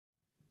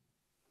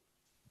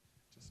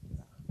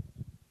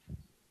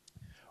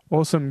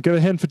Awesome. Give a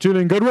hand for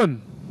Julien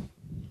Goodwin.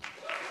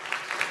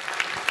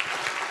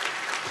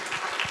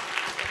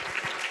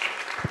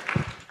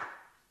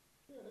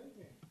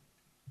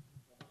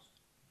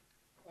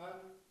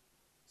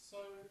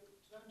 So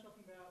today I'm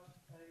talking about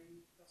a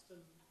custom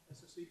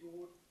SoC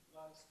board that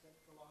I spent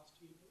the last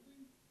year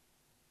building.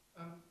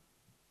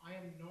 I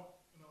am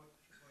not an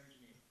electrical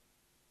engineer.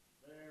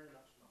 Very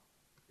much not.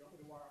 If you want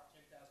me to wire up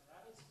 10,000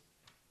 routers,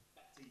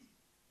 that's easy.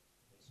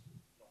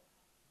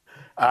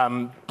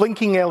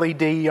 Blinking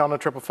LED on a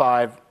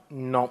 555,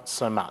 not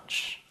so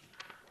much.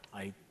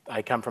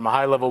 I come from a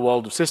high-level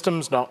world of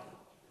systems, not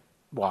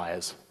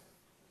wires.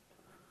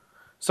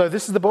 So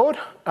this is the board.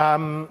 I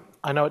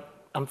know it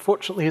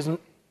unfortunately isn't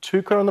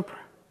too clear on the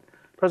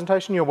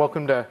presentation. You're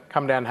welcome to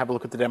come down and have a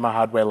look at the demo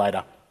hardware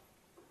later.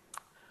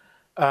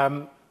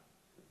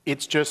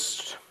 It's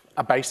just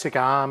a basic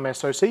ARM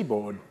SoC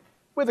board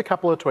with a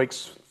couple of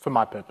tweaks for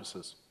my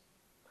purposes.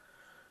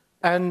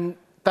 And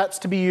that's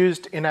to be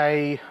used in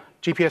a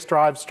GPS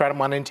drive Stratum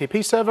 1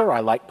 NTP server. I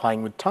like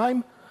playing with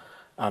time.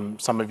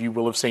 Some of you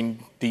will have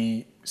seen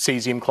the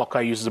cesium clock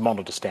I use as a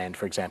monitor stand,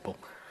 for example.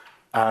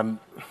 Yeah,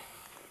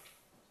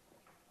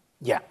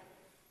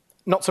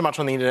 not so much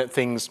on the Internet of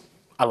Things.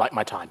 I like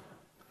my time.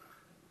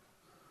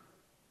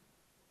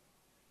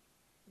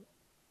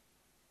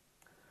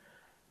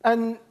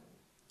 And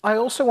I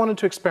also wanted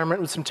to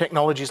experiment with some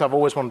technologies I've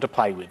always wanted to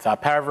play with.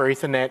 Power over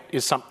Ethernet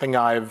is something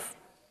I've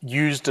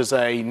used as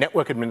a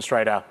network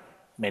administrator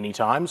many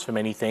times for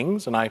many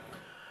things, and I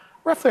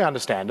roughly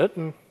understand it.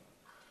 And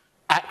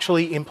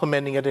actually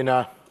implementing it in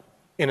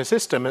a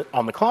system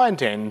on the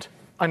client end,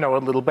 I know a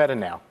little better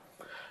now.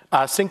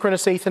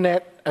 Synchronous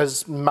Ethernet,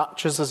 as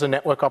much as a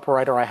network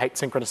operator I hate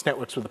synchronous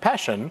networks with a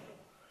passion,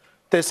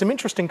 there's some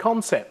interesting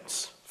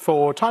concepts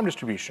for time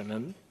distribution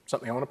and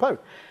something I want to play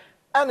with.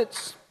 And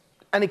it's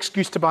an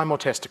excuse to buy more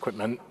test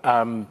equipment.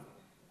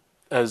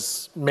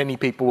 As many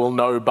people will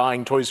know,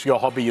 buying toys for your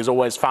hobby is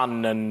always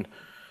fun and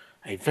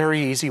a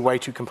very easy way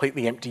to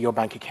completely empty your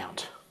bank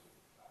account.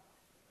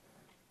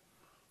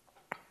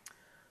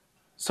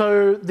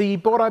 So the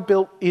board I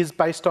built is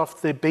based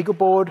off the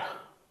BeagleBoard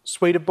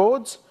suite of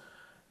boards.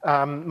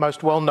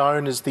 Most well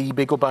known is the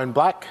BeagleBone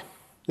Black,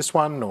 this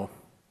one, or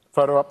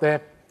photo up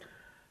there,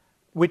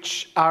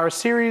 which are a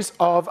series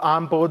of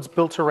ARM boards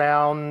built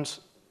around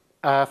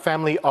a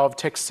family of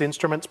Texas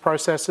Instruments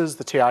processors,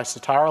 the TI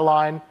Satara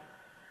line.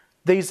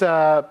 These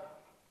are,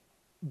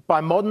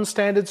 by modern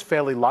standards,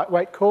 fairly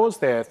lightweight cores.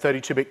 They're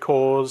 32-bit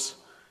cores.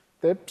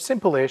 They're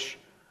simple-ish.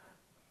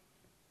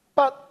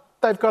 But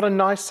they've got a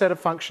nice set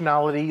of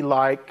functionality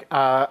like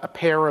a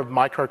pair of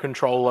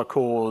microcontroller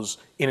cores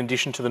in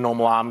addition to the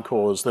normal ARM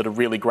cores that are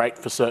really great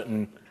for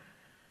certain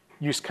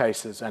use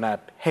cases, and a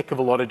heck of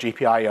a lot of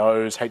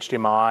GPIOs,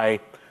 HDMI,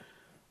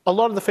 a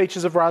lot of the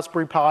features of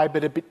Raspberry Pi,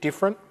 but a bit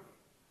different.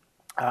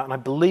 And I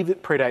believe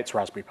it predates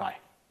Raspberry Pi.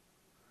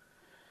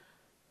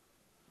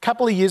 A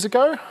couple of years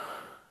ago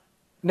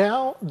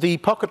now, the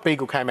Pocket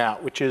Beagle came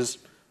out, which is a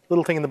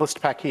little thing in the blister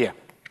pack here.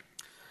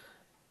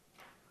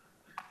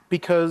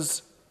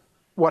 Because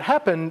what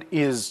happened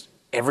is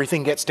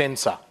everything gets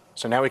denser.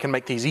 So now we can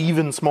make these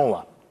even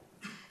smaller.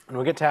 And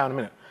we'll get to how in a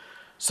minute.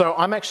 So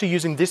I'm actually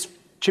using this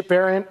chip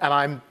variant,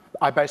 and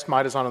I based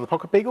my design on the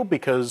Pocket Beagle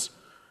because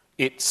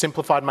it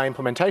simplified my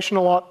implementation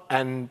a lot,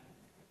 and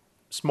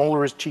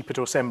smaller is cheaper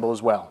to assemble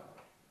as well.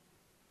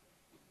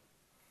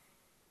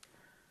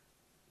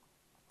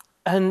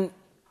 And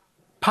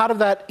part of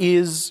that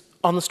is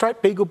on the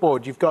straight Beagle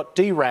board, you've got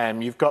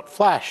DRAM, you've got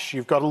flash,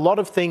 you've got a lot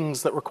of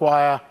things that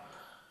require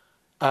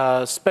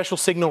special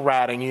signal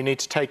routing. You need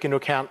to take into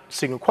account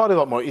signal quality a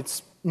lot more.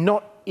 It's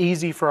not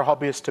easy for a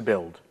hobbyist to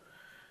build.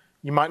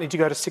 You might need to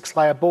go to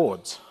 6-layer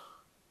boards.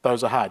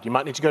 Those are hard. You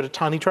might need to go to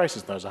tiny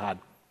traces. Those are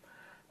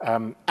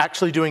hard.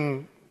 Actually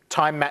doing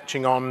time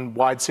matching on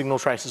wide signal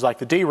traces like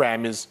the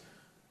DRAM is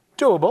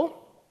doable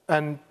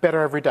and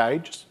better every day,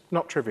 just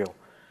not trivial.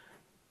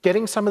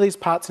 Getting some of these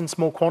parts in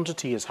small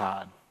quantity is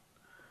hard.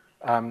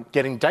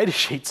 Getting data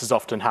sheets is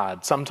often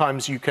hard.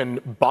 Sometimes you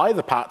can buy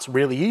the parts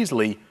really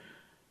easily,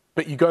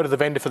 but you go to the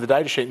vendor for the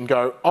data sheet and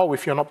go, oh,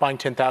 if you're not buying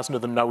 10,000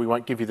 of them, no, we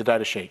won't give you the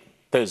data sheet.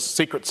 There's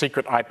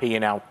secret IP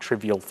in our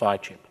trivial PHY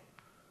chip.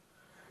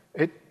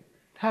 It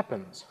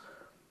happens.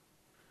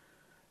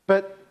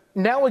 But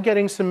now we're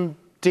getting some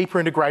deeper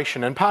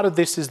integration, and part of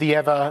this is the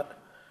ever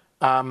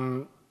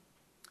ensuring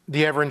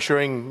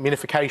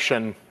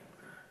minification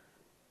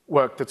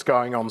work that's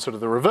going on, sort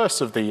of the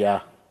reverse of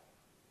the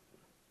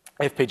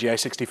FPGA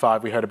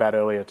 65 we heard about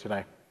earlier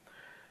today.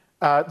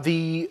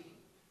 The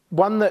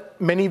one that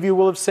many of you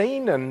will have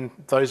seen, and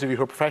those of you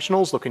who are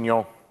professionals, look in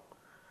your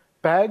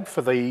bag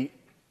for the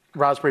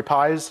Raspberry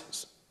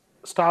Pi's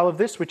style of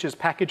this, which is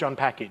package on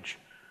package,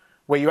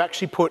 where you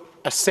actually put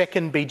a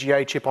second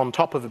BGA chip on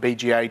top of a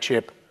BGA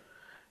chip,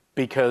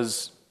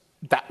 because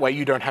that way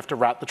you don't have to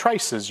route the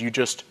traces, you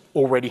just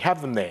already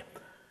have them there.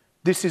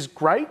 This is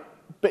great,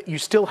 but you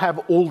still have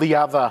all the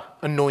other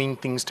annoying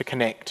things to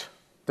connect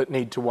that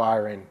need to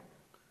wire in.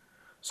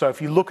 So if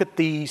you look at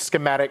the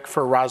schematic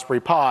for a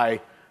Raspberry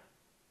Pi,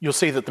 you'll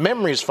see that the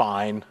memory is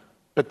fine,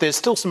 But there's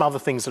still some other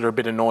things that are a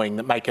bit annoying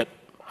that make it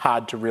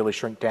hard to really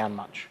shrink down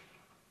much.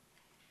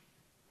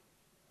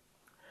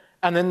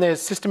 And then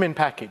there's system in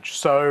package.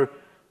 So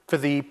for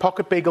the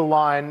Pocket Beagle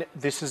line,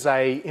 this is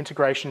a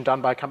integration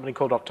done by a company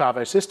called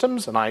Octavo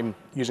Systems, and I'm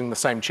using the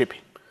same chip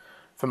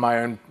for my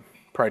own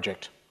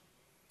project.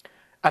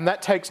 And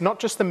that takes not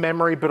just the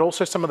memory, but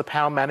also some of the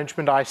power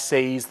management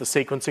ICs, the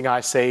sequencing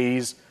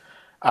ICs,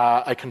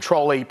 a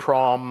control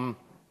EEPROM.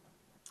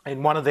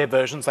 In one of their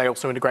versions, they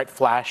also integrate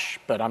flash,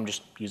 but I'm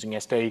just using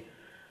SD,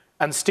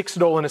 and sticks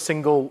it all in a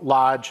single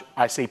large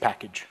IC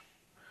package,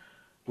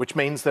 which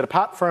means that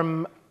apart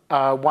from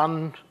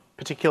one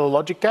particular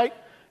logic gate,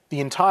 the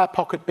entire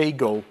Pocket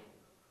Beagle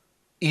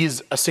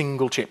is a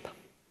single chip.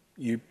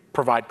 You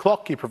provide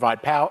clock, you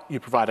provide power, you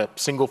provide a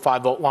single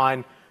 5-volt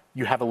line,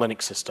 you have a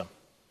Linux system,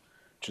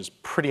 which is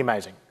pretty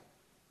amazing.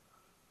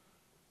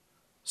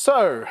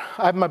 So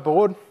I have my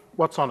board.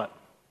 What's on it?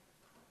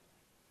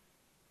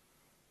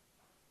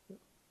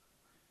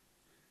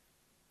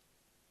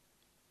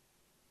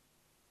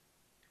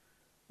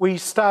 We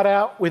start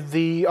out with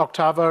the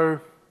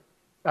Octavo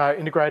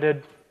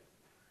integrated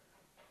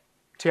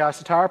TI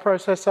Satara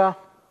processor.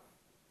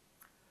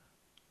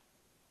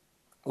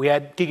 We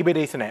add gigabit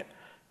Ethernet.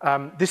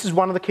 This is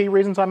one of the key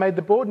reasons I made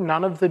the board.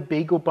 None of the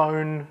major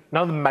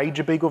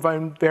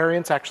BeagleBone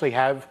variants actually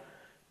have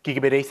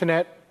gigabit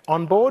Ethernet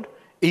on board,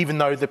 even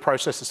though the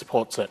processor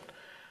supports it.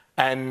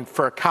 And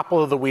for a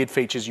couple of the weird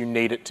features, you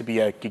need it to be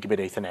a gigabit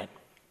Ethernet.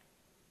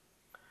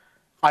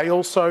 I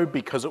also,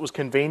 because it was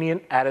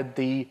convenient, added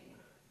the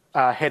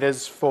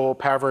headers for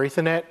Power over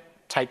Ethernet,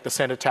 take the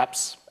center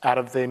taps out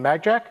of the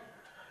mag jack.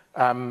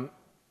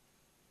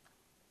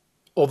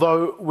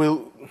 Although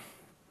we'll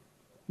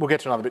get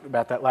to another bit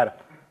about that later.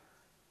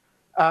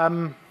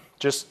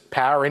 Just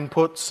power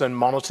inputs and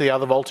monitor the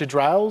other voltage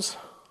rails.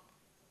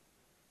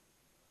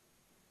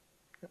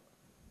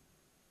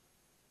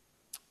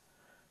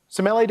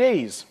 Some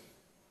LEDs.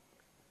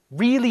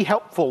 Really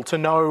helpful to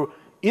know,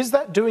 is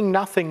that doing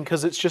nothing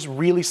because it's just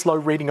really slow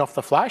reading off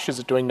the flash? Is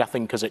it doing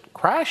nothing because it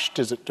crashed?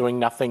 Is it doing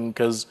nothing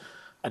because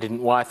I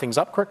didn't wire things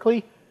up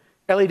correctly?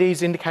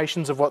 LEDs,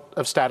 indications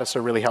of status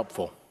are really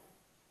helpful.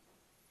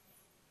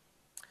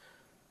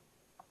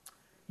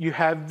 You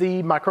have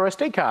the micro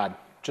SD card,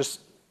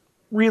 just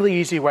really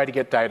easy way to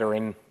get data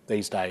in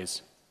these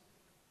days.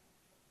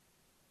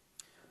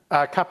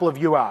 A couple of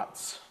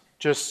UARTs,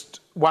 just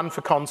one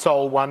for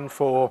console, one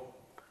for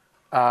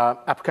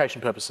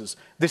application purposes.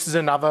 This is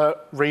another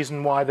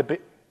reason why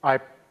I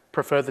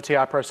prefer the TI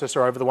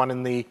processor over the one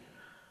in the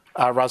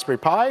Raspberry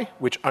Pi,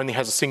 which only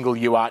has a single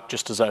UART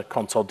just as a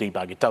console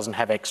debug. It doesn't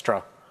have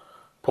extra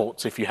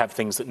ports if you have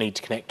things that need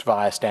to connect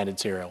via standard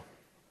serial.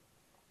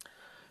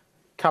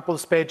 Couple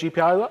of spare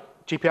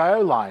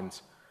GPIO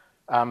lines.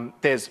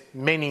 There's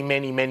many,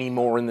 many, many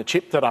more in the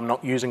chip that I'm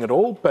not using at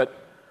all, but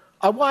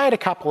I wired a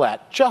couple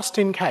out just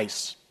in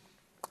case,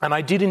 and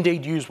I did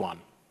indeed use one.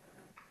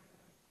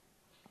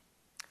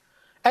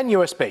 And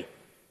USB.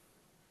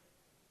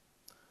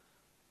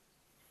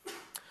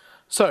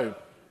 So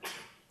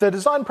the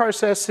design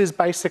process is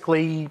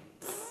basically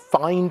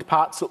find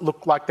parts that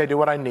look like they do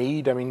what I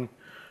need. I mean,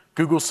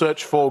 Google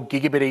search for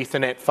gigabit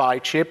Ethernet PHY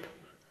chip,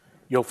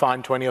 you'll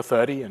find 20 or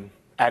 30 and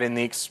add in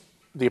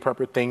the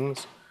appropriate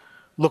things.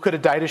 Look at a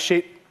data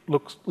sheet,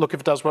 look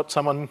if it does what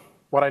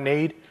I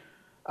need.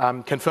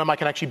 Confirm I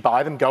can actually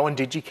buy them, go on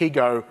DigiKey,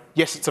 go,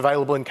 yes, it's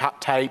available in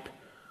cut tape.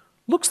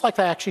 Looks like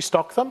they actually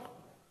stock them.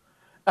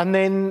 And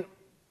then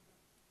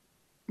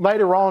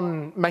later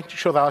on, making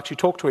sure they'll actually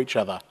talk to each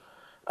other.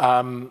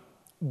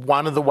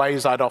 One of the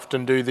ways I'd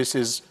often do this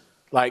is,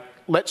 like,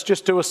 let's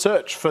just do a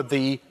search for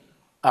the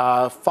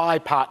PHY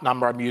part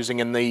number I'm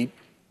using and the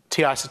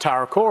TI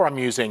Satara core I'm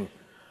using.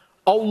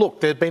 Oh,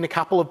 look, there have been a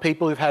couple of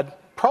people who've had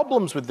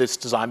problems with this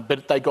design,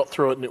 but they got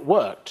through it and it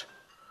worked.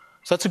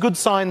 So that's a good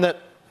sign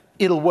that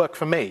it'll work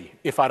for me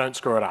if I don't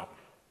screw it up.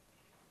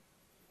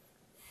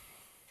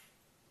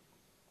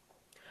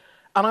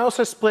 And I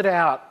also split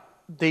out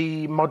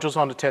the modules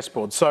onto test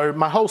boards. So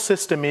my whole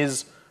system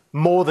is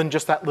more than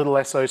just that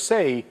little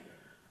SoC,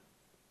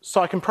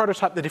 so I can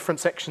prototype the different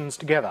sections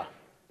together.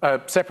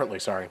 Separately,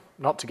 sorry,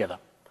 not together.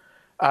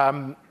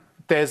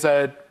 There's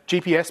a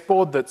GPS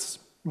board that's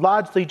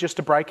largely just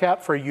a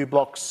breakout for a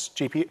U-Blocks,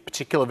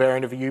 particular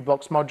variant of a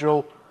U-Blocks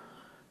module.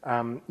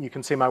 You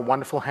can see my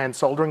wonderful hand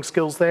soldering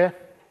skills there.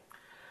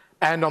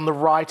 And on the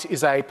right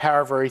is a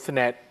Power over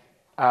Ethernet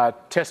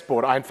test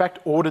board. I, in fact,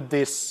 ordered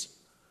this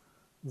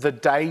the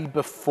day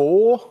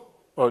before,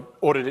 or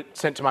ordered it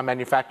sent to my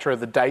manufacturer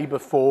the day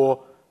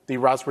before the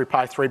Raspberry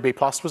Pi 3B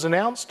Plus was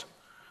announced.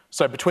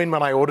 So between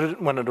when I ordered it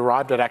and when it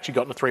arrived, I'd actually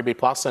gotten a 3B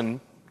Plus and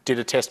did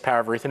a test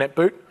Power over Ethernet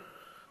boot.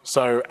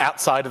 So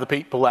outside of the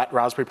people at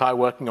Raspberry Pi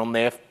working on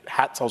their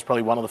hats, I was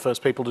probably one of the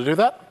first people to do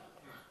that.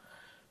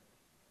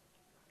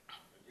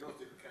 Yours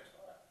didn't catch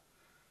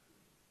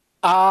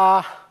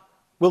fire.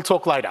 We'll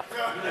talk later.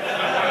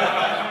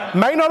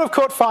 May not have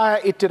caught fire,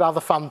 it did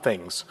other fun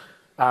things.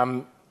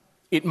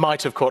 It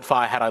might have caught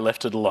fire had I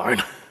left it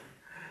alone.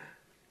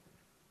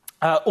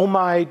 All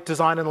my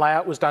design and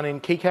layout was done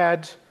in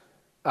KiCad.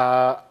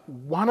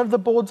 One of the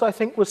boards, I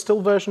think, was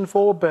still version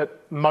 4,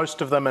 but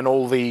most of them and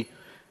all the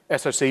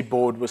SoC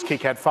board was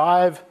KiCad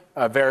 5,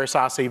 various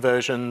RC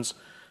versions,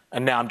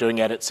 and now I'm doing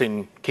edits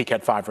in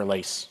KiCad 5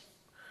 release.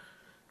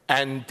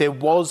 And there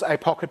was a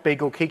Pocket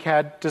Beagle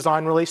KiCad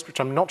design released, which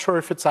I'm not sure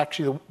if it's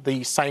actually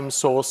the same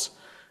source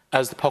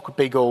as the Pocket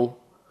Beagle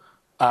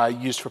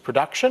used for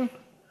production,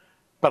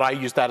 but I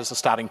used that as a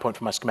starting point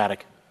for my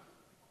schematic.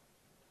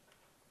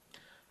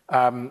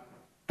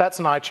 That's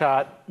an eye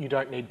chart. You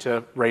don't need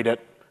to read it.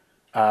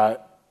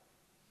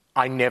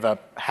 I never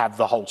have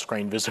the whole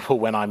screen visible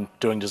when I'm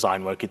doing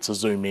design work. It's a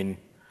zoom in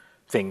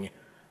thing.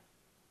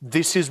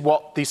 This is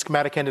what the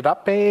schematic ended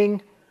up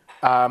being.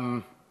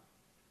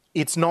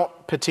 It's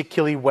not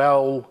particularly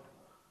well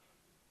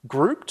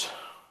grouped.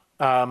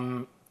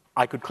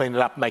 I could clean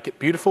it up, make it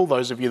beautiful.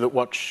 Those of you that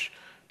watch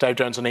Dave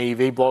Jones on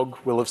EEV blog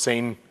will have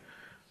seen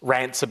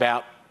rants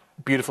about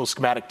beautiful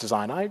schematic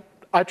design.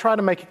 I try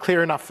to make it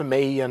clear enough for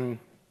me, and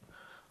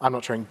I'm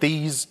not sure.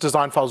 These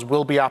design files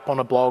will be up on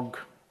a blog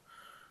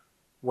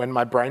when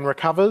my brain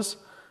recovers.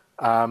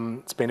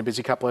 It's been a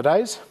busy couple of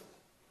days.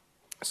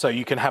 So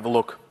you can have a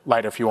look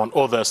later if you want,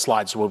 or the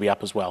slides will be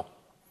up as well.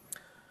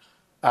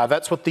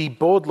 That's what the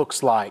board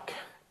looks like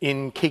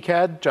in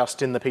KiCad,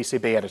 just in the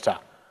PCB editor.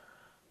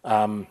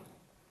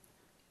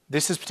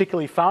 This is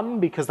particularly fun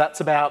because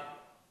that's about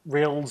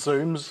real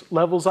zooms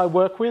levels I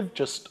work with,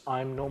 just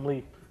I'm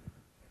normally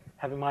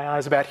having my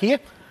eyes about here.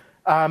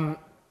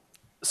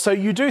 So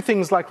you do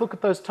things like look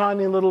at those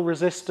tiny little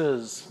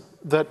resistors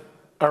that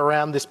are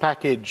around this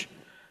package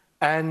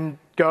and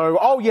go,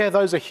 oh yeah,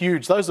 those are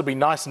huge. Those will be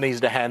nice and easy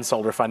to hand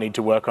solder if I need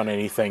to work on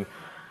anything.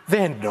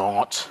 They're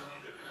not.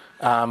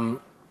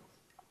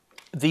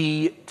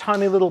 The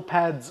tiny little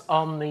pads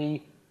on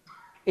the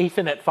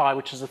Ethernet PHY,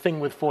 which is the thing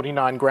with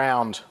 49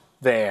 ground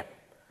there,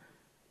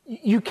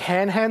 you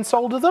can hand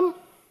solder them.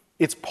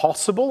 It's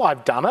possible.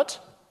 I've done it.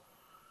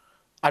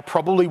 I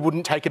probably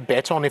wouldn't take a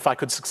bet on if I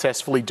could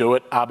successfully do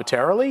it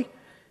arbitrarily.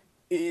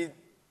 It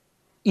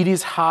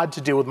is hard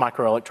to deal with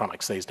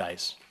microelectronics these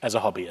days as a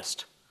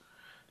hobbyist.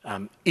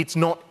 It's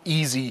not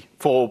easy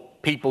for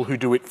people who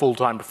do it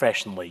full-time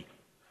professionally.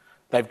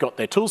 They've got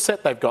their tool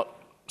set, they've got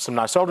some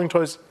nice soldering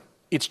toys.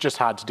 It's just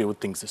hard to deal with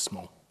things this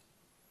small.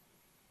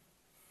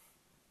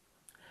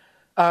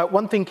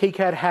 One thing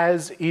KiCad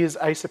has is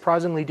a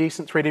surprisingly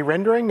decent 3D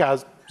rendering.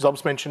 As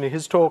Zobs mentioned in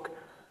his talk,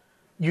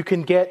 you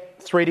can get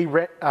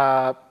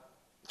 3D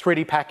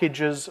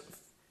packages,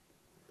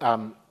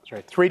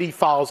 3D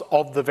files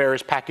of the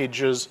various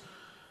packages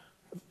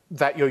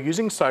that you're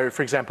using. So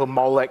for example,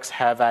 Molex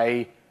have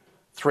a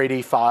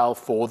 3D file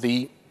for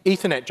the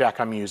Ethernet jack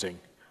I'm using,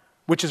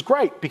 which is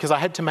great because I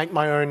had to make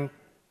my own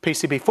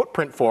PCB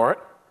footprint for it.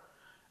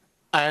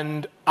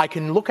 And I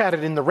can look at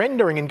it in the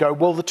rendering and go,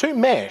 well, the two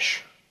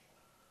mesh.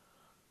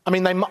 I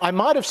mean, I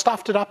might have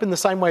stuffed it up in the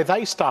same way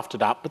they stuffed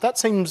it up, but that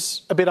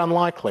seems a bit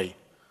unlikely.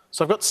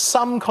 So I've got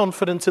some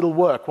confidence it'll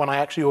work when I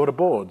actually order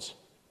boards.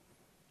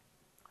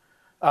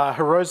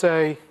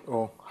 Hirose,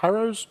 or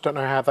Hirose, don't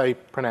know how they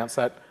pronounce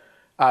that,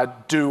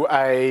 do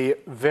a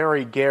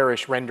very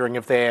garish rendering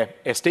of their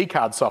SD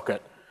card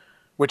socket,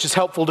 which is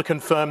helpful to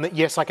confirm that,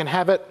 yes, I can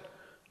have it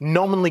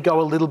nominally go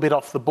a little bit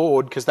off the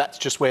board because that's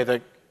just where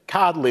the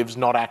card lives,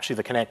 not actually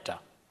the connector.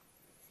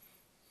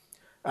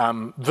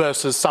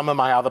 Versus some of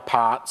my other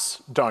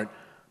parts don't.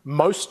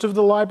 Most of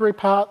the library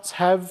parts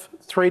have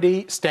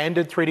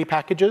standard 3D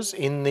packages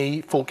in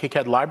the full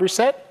KiCad library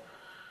set.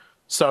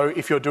 So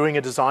if you're doing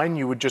a design,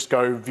 you would just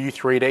go view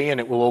 3D and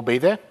it will all be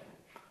there.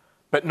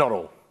 But not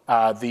all.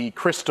 The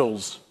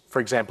crystals, for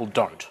example,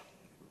 don't.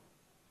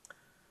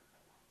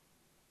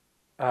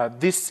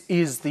 This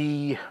is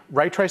the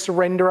ray tracer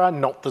renderer,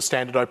 not the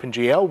standard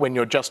OpenGL. When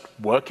you're just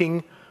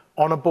working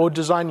on a board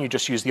design, you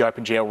just use the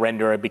OpenGL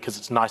renderer because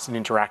it's nice and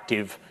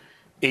interactive,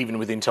 even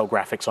with Intel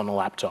graphics on a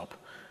laptop.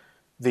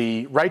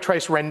 The ray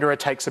trace renderer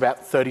takes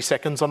about 30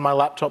 seconds on my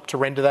laptop to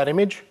render that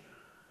image.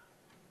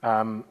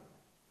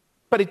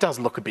 But it does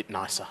look a bit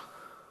nicer.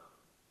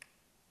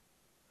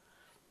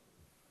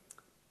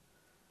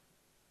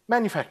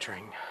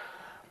 Manufacturing.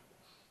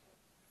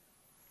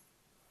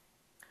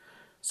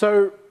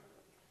 So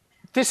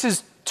this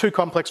is too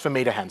complex for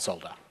me to hand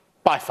solder,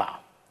 by far.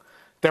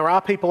 There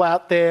are people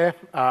out there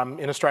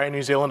in Australia and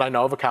New Zealand, I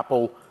know of a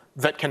couple,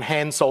 that can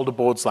hand solder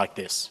boards like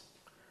this.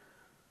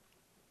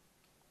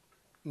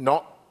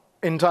 Not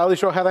entirely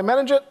sure how they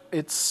manage it.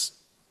 It's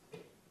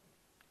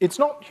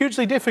not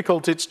hugely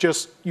difficult, it's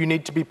just you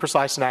need to be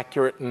precise and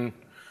accurate and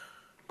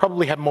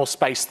probably have more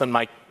space than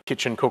my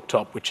kitchen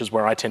cooktop, which is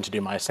where I tend to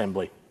do my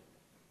assembly.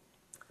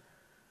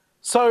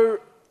 So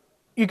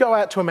you go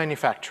out to a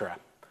manufacturer.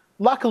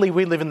 Luckily,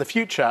 we live in the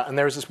future, and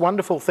there is this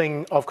wonderful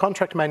thing of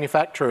contract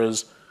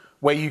manufacturers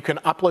where you can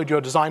upload your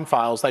design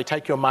files, they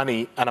take your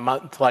money, and a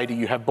month later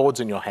you have boards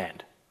in your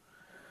hand.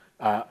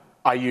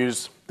 I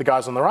use the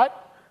guys on the right.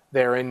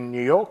 They're in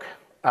New York.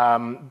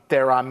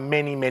 There are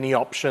many, many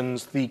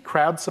options. The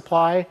crowd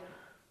supply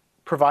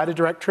provider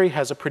directory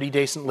has a pretty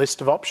decent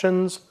list of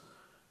options.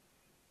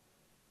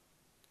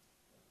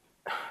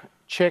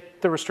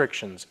 check the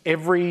restrictions.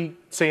 Every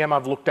CM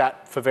I've looked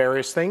at for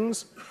various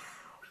things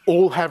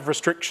all have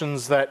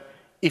restrictions that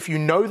if you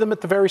know them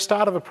at the very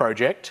start of a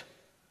project,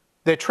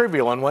 they're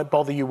trivial and won't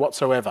bother you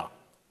whatsoever.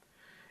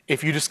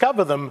 If you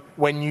discover them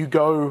when you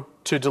go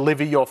to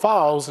deliver your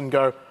files and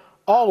go,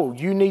 oh,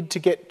 you need to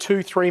get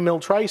 2 3 mil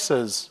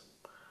traces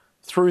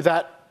through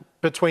that,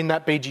 between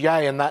that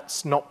BGA, and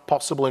that's not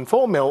possible in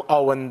 4 mil,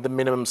 oh, and the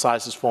minimum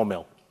size is 4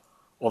 mil,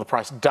 or the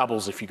price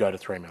doubles if you go to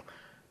 3 mil.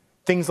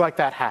 Things like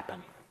that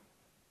happen.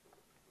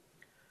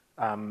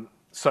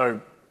 So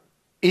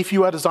if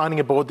you are designing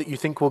a board that you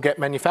think will get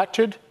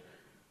manufactured,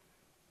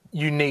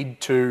 you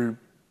need to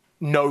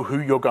know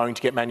who you're going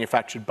to get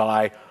manufactured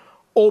by,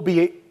 or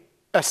be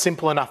a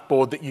simple enough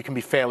board that you can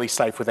be fairly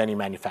safe with any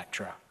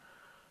manufacturer.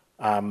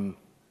 And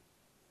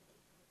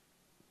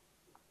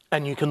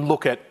you can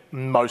look at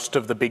most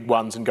of the big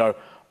ones and go,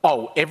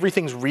 oh,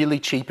 everything's really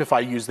cheap if I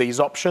use these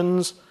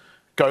options.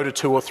 Go to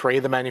 2 or 3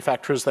 of the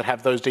manufacturers that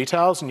have those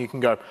details, and you can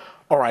go,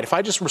 all right, if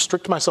I just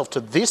restrict myself to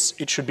this,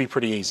 it should be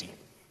pretty easy.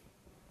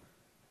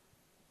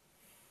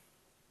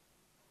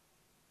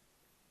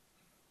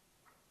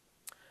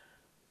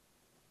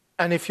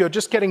 And if you're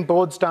just getting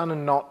boards done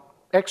and not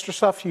extra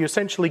stuff, you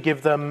essentially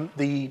give them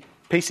the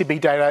PCB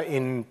data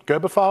in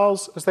Gerber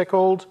files, as they're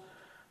called,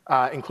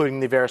 including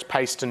the various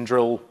paste and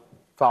drill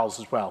files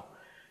as well.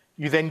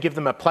 You then give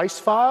them a place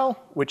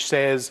file, which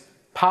says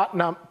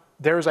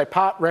there is a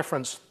part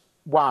reference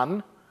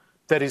 1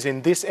 that is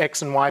in this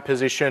X and Y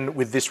position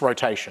with this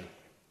rotation.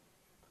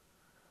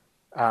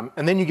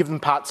 And then you give them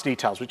parts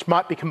details, which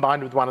might be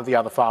combined with one of the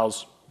other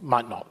files,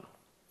 might not.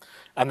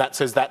 And that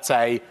says that's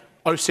a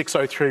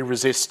 0603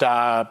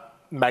 resistor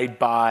made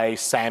by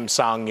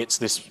Samsung, it's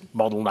this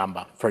model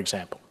number, for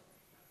example.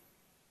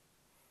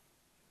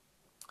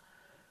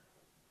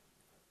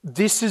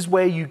 This is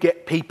where you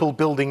get people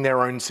building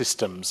their own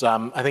systems.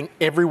 I think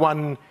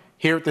everyone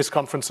here at this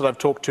conference that I've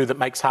talked to that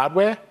makes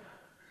hardware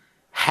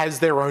has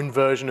their own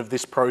version of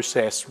this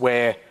process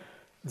where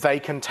they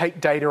can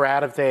take data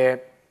out of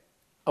their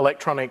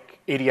electronic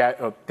EDA,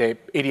 or their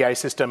EDA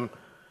system,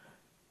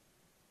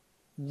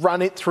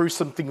 run it through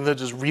something that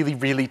is really,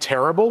 really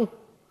terrible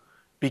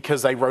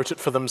because they wrote it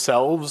for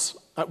themselves,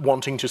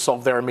 wanting to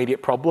solve their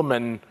immediate problem,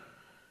 and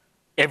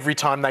every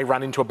time they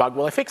run into a bug,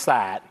 well, they fix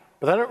that,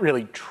 but they don't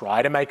really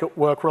try to make it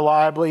work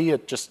reliably,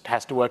 it just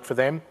has to work for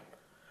them.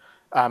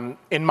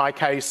 In my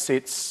case,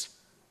 it's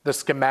the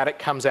schematic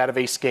comes out of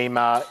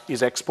eSchema,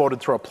 is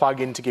exported through a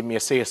plugin to give me a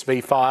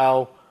CSV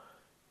file,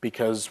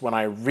 because when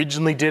I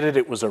originally did it,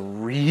 it was a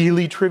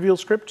really trivial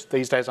script.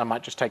 These days, I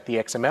might just take the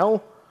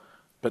XML,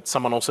 but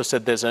someone also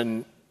said there's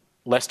a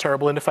less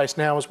terrible interface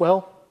now as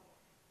well.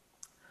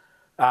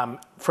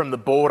 From the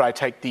board, I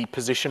take the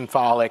position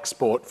file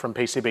export from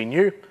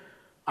PCB-new.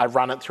 I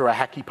run it through a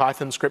hacky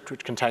Python script,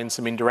 which contains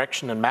some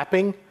indirection and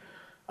mapping.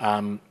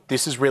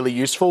 This is really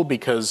useful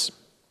because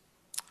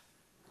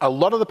a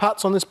lot of the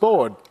parts on this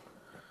board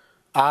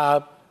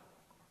are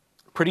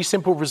pretty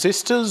simple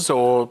resistors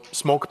or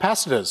small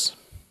capacitors.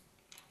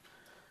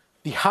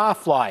 The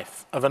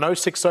half-life of an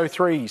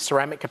 0603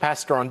 ceramic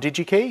capacitor on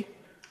DigiKey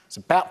is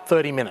about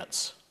 30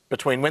 minutes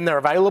between when they're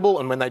available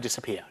and when they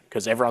disappear,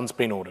 because everyone's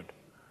been ordered.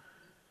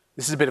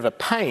 This is a bit of a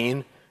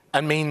pain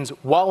and means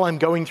while I'm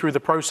going through the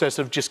process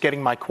of just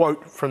getting my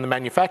quote from the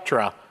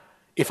manufacturer,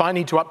 if I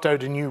need to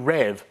upload a new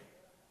rev,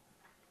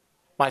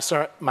 my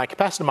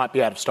capacitor might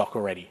be out of stock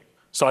already.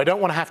 So I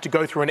don't want to have to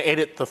go through and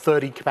edit the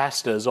 30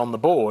 capacitors on the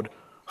board,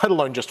 let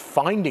alone just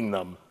finding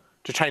them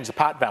to change the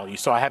part value.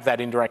 So I have that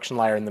indirection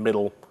layer in the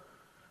middle,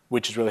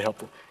 which is really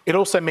helpful. It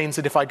also means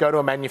that if I go to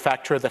a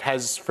manufacturer that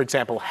has, for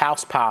example,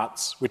 house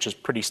parts, which is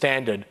pretty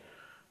standard,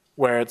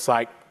 where it's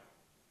like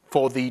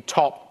for the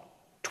top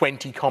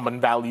 20 common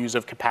values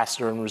of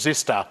capacitor and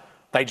resistor,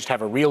 they just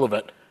have a reel of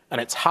it,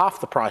 and it's half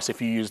the price if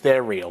you use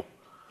their reel.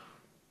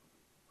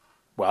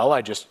 Well,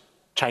 I just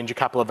change a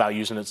couple of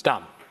values and it's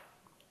done.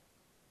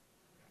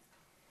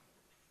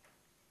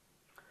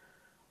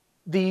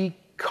 The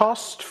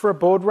cost for a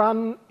board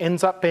run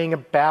ends up being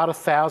about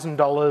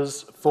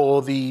 $1,000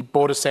 for the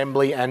board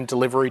assembly and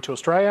delivery to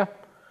Australia.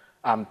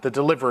 The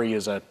delivery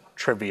is a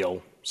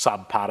trivial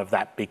sub part of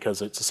that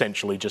because it's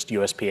essentially just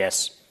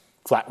USPS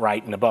flat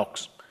rate in a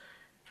box,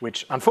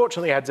 which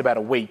unfortunately adds about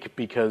a week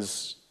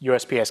because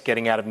USPS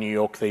getting out of New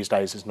York these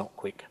days is not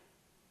quick.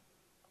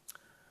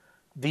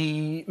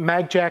 The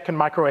mag jack and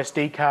micro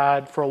SD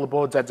card for all the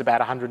boards adds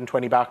about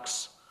 120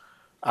 bucks.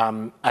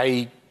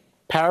 A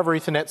Power over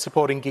Ethernet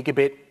supporting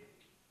gigabit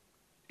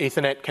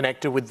Ethernet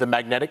connector with the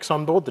magnetics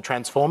on board, the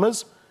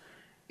transformers,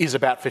 is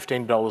about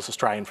 $15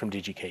 Australian from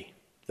DigiKey.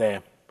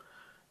 They're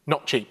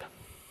not cheap.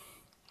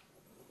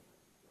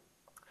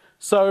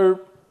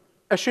 So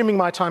assuming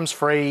my time's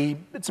free,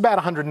 it's about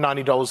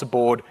 $190 a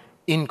board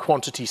in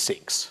quantity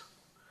 6.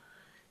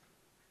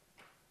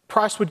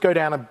 Price would go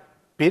down a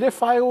bit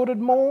if I ordered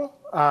more.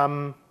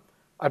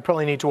 I'd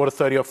probably need to order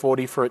 30 or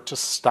 40 for it to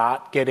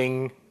start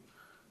getting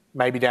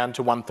maybe down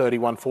to 130,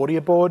 140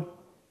 a board.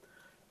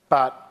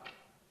 But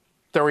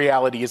the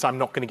reality is I'm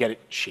not going to get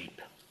it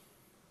cheap.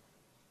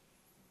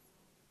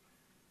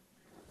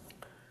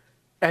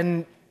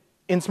 And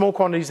in small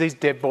quantities, these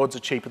dev boards are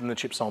cheaper than the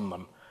chips on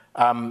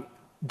them.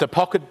 The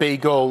Pocket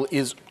Beagle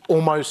is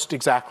almost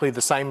exactly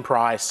the same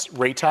price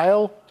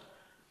retail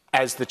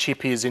as the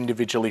chip is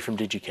individually from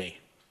DigiKey,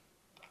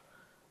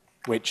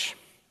 which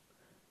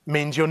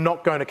means you're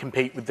not going to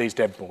compete with these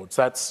dev boards.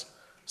 That's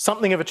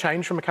something of a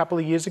change from a couple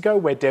of years ago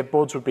where dev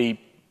boards would be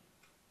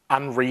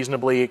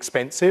unreasonably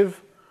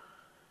expensive,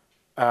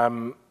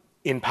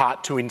 in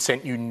part to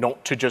incent you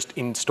not to just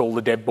install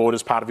the dev board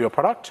as part of your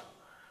product.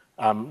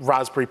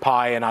 Raspberry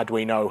Pi and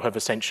Arduino have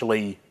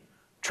essentially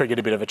triggered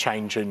a bit of a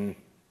change in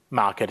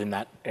market in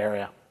that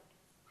area.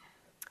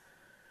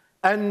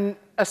 And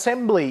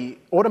assembly,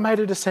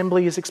 automated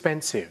assembly is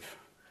expensive.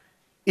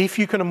 If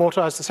you can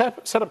amortize the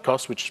setup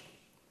costs, which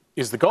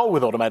is the goal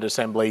with automated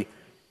assembly,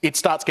 it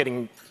starts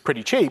getting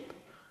pretty cheap.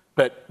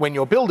 But when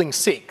you're building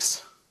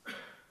 6,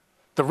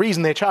 the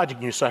reason they're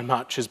charging you so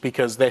much is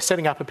because they're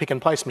setting up a pick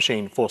and place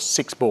machine for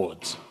 6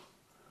 boards.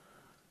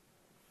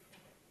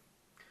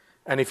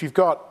 And if you've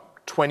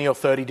got 20 or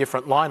 30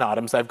 different line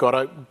items, they've got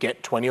to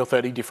get 20 or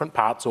 30 different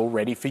parts all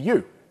ready for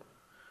you.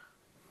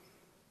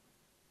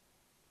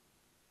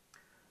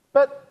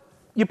 But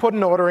you put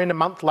an order in, a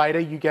month later,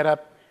 you get a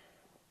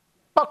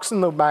box in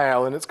the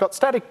mail, and it's got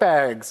static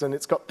bags, and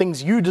it's got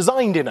things you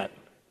designed in it,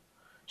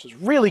 which is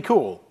really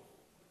cool.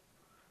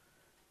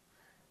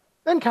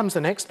 Then comes the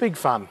next big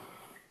fun.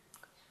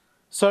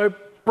 So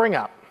bring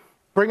up.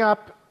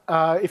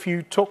 If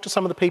you talk to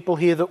some of the people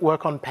here that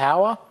work on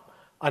power,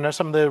 I know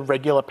some of the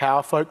regular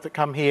power folk that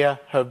come here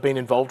have been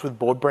involved with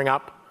board bring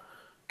up,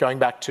 going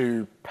back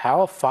to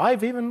Power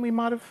 5 even,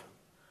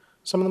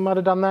 some of them might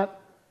have done that.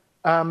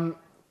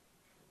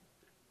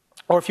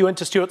 Or if you went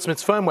to Stuart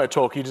Smith's firmware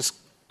talk, you just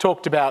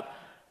talked about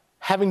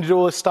having to do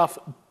all this stuff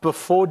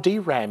before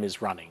DRAM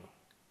is running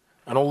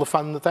and all the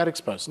fun that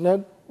exposes.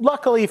 Now,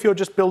 luckily, if you're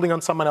just building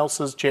on someone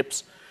else's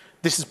chips,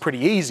 this is pretty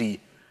easy,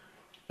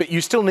 but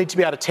you still need to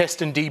be able to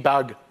test and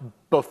debug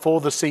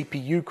before the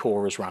CPU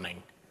core is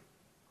running.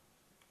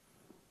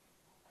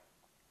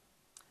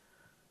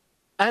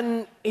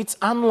 And it's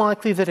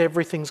unlikely that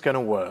everything's going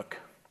to work.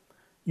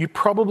 You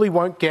probably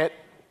won't get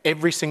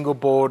every single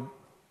board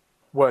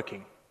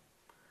working.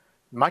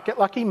 Might get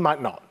lucky,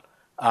 might not.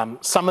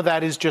 Some of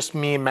that is just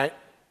mere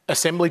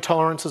assembly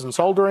tolerances and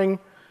soldering.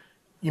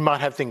 You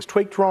might have things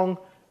tweaked wrong.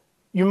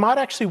 You might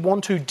actually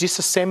want to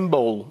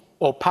disassemble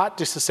or part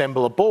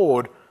disassemble a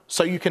board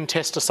so you can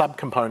test a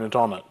subcomponent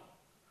on it.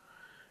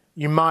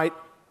 You might,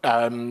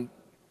 I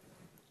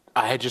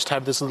just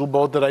have this little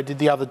board that I did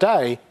the other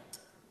day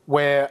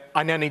where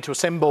I now need to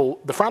assemble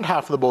the front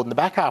half of the board and the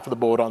back half of the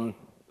board on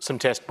some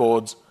test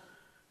boards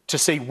to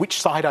see which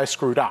side I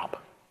screwed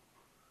up.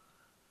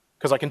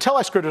 Because I can tell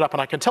I screwed it up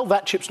and I can tell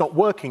that chip's not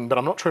working, but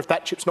I'm not sure if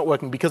that chip's not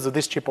working because of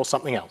this chip or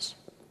something else.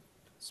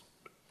 It's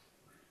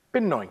a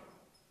bit annoying.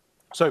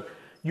 So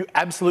you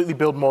absolutely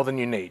build more than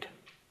you need.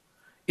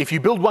 If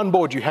you build one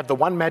board, you have the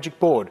one magic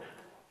board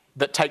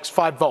that takes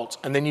 5 volts,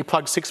 and then you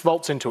plug 6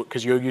 volts into it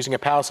because you're using a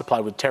power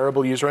supply with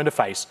terrible user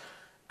interface,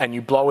 and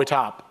you blow it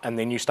up, and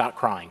then you start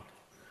crying.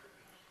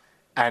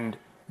 And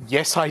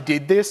yes, I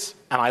did this,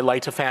 and I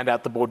later found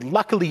out the board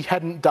luckily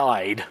hadn't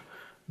died,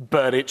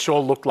 but it sure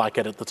looked like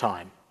it at the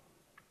time.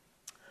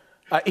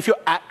 If you're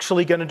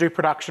actually going to do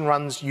production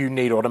runs, you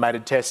need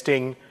automated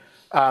testing.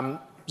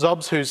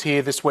 Zobs, who's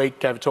here this week,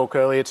 gave a talk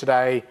earlier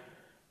today,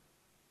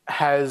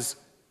 has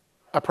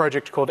a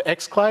project called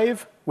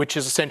Exclave, which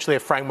is essentially a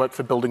framework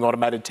for building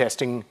automated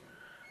testing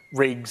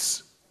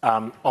rigs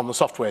on the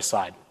software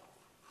side.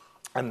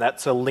 And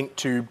that's a link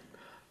to,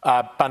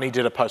 Bunny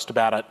did a post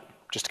about it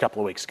just a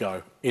couple of weeks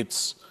ago.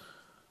 It's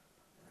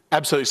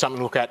absolutely something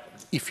to look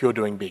at if you're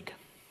doing big.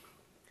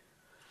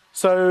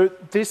 So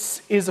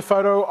this is a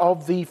photo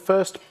of the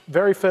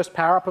very first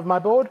power up of my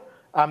board.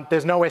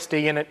 There's no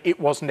SD in it. It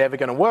was never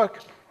going to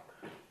work.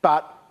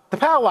 But the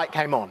power light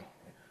came on.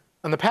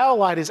 And the power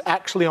light is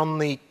actually on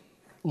the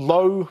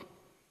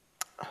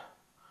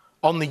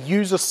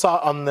user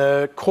side, on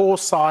the core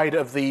side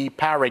of the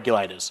power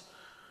regulators.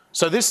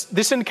 So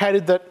this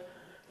indicated that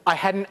I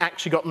hadn't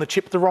actually gotten the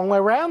chip the wrong way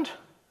around.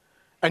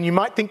 And you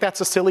might think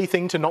that's a silly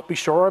thing to not be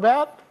sure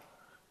about,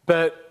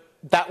 but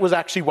that was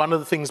actually one of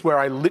the things where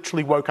I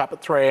literally woke up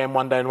at 3 AM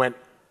one day and went,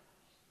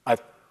 I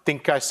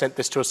think I sent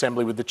this to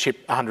assembly with the chip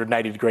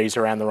 180 degrees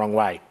around the wrong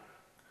way.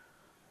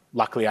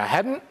 Luckily I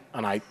hadn't,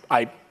 and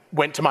I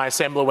went to my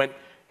assembler, went,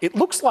 it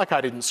looks like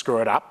I didn't screw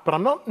it up, but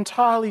I'm not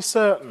entirely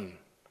certain.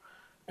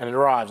 And it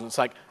arrives, and it's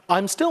like,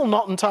 I'm still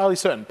not entirely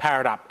certain.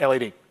 Power it up,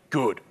 LED,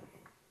 good.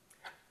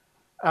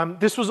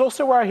 This was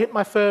also where I hit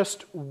my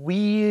first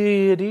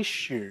weird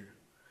issue.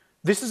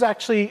 This is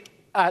actually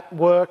at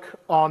work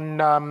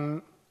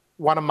on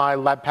one of my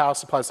lab power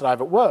supplies that I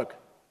have at work,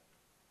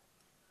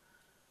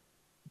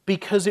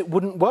 because it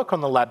wouldn't work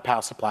on the lab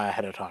power supply I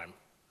had at home.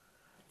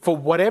 For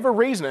whatever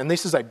reason, and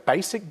this is a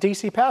basic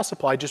DC power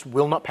supply, just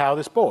will not power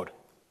this board.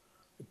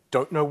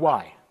 Don't know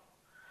why.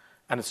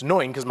 And it's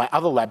annoying because my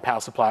other lab power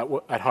supply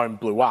at home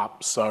blew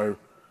up, so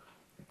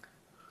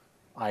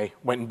I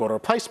went and bought a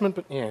replacement,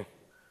 but yeah.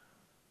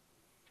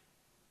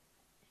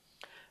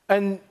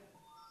 And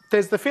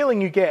there's the feeling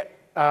you get,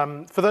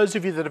 for those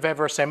of you that have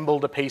ever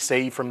assembled a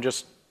PC from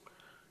just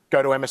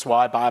go to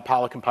MSY, buy a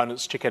pile of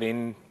components, stick it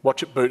in,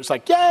 watch it boot, it's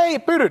like, yay,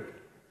 it booted.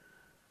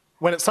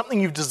 When it's something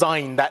you've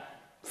designed,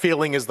 that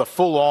feeling is the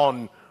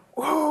full-on,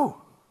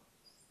 whoa.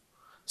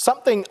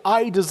 Something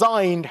I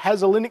designed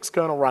has a Linux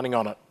kernel running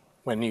on it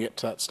when you get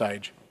to that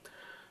stage.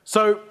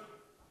 So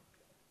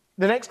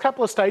the next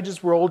couple of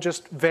stages were all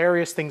just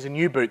various things in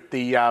U-boot,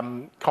 the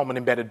common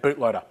embedded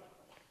bootloader.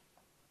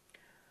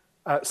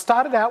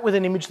 Started out with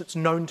an image that's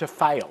known to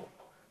fail.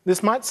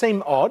 This might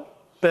seem odd,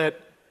 but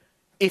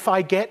if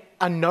I get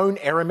a known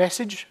error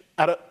message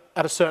at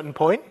a certain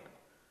point,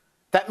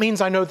 that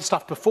means I know the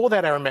stuff before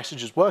that error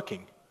message is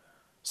working.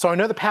 So I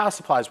know the power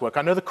supplies work,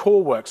 I know the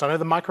core works, I know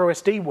the micro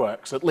SD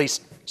works, at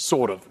least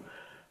sort of.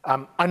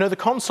 I know the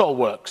console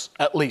works,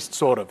 at least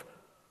sort of,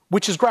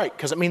 which is great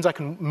because it means I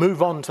can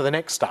move on to the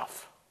next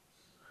stuff.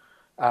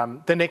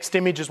 The next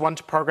image is one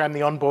to program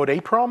the onboard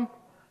EEPROM.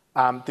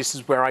 This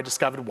is where I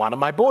discovered one of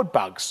my board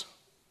bugs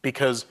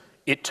because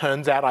it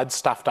turns out I'd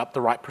stuffed up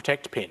the right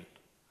protect pin.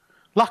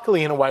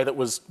 Luckily in a way that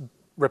was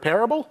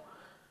repairable,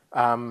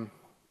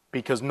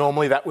 because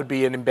normally that would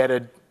be an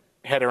embedded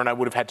header and I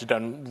would have had to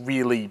done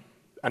really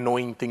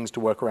annoying things to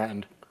work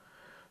around.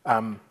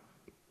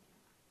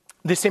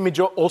 This image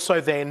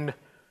also then,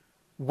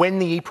 when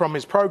the EEPROM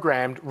is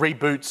programmed,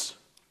 reboots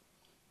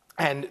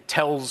and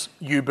tells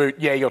U-boot,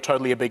 yeah, you're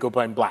totally a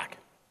BeagleBone black.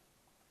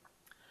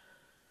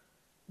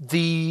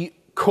 The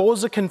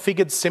cores are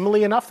configured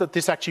similarly enough that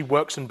this actually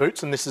works and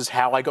boots, and this is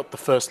how I got the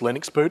first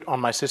Linux boot on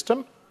my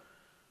system,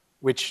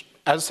 which,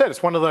 as I said,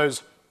 it's one of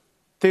those,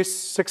 this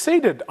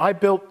succeeded, I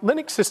built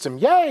Linux system,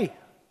 yay,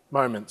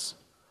 moments.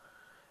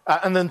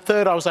 And then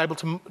third, I was able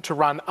to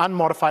run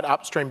unmodified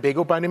upstream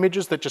BeagleBone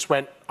images that just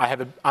went,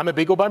 I'm a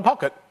BeagleBone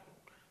Pocket.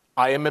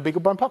 I am a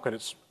BeagleBone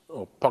Pocket,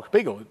 or Pocket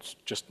Beagle, it's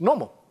just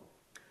normal.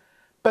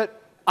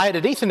 But I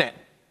added Ethernet,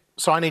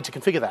 so I need to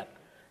configure that.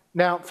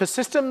 Now, for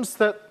systems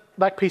that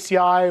like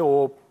PCI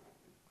or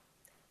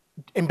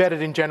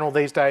embedded in general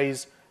these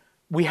days,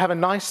 we have a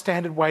nice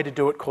standard way to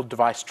do it called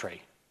device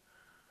tree.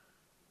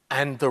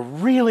 And the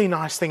really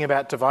nice thing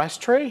about device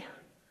tree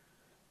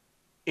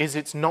is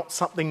it's not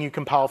something you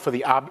compile for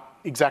the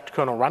exact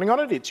kernel running on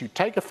it. It's you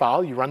take a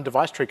file, you run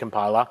device tree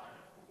compiler,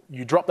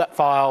 you drop that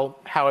file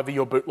however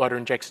your bootloader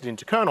injects it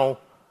into kernel,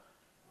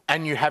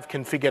 and you have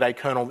configured a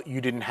kernel that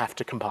you didn't have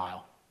to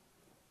compile.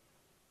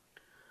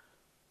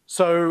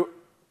 So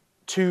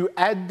to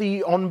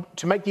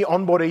make the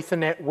onboard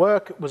Ethernet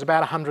work was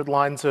about 100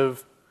 lines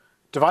of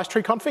device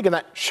tree config, and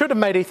that should have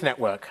made Ethernet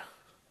work.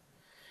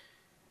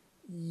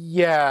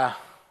 Yeah,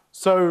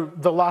 so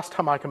the last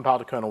time I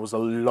compiled a kernel was a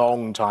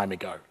long time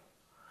ago.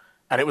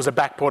 And it was a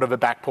backport of a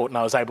backport, and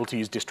I was able to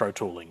use distro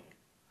tooling.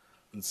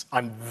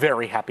 I'm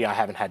very happy I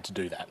haven't had to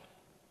do that.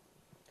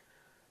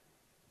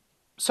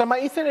 So my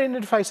Ethernet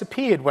interface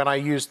appeared when I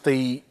used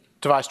the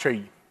device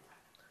tree.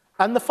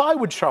 And the PHY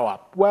would show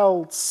up.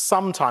 Well,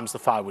 sometimes the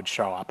PHY would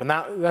show up, and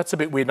that's a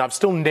bit weird, and I've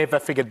still never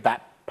figured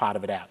that part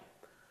of it out.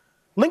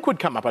 Link would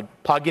come up,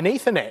 I'd plug in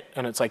Ethernet,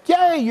 and it's like,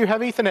 yay, you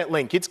have Ethernet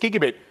link, it's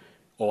gigabit,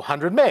 or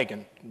 100 meg,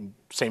 and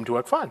seemed to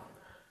work fine.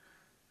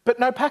 But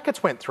no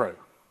packets went through.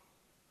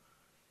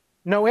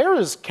 No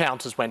errors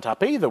counters went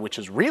up either, which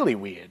is really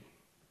weird.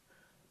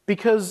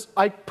 Because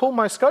I pull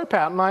my scope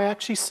out and I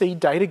actually see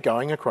data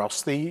going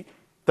across the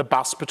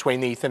bus between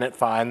the Ethernet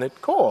PHY and the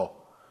core.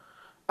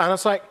 And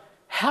it's like,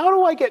 how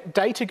do I get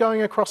data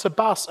going across a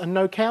bus and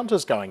no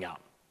counters going up?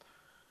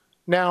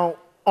 Now,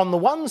 on the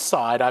one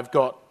side, I've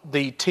got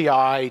the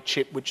TI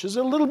chip, which is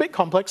a little bit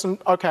complex, and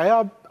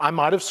okay, I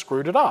might have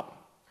screwed it up.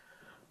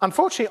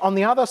 Unfortunately, on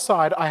the other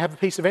side, I have a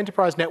piece of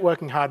enterprise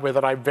networking hardware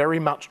that I very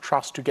much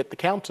trust to get the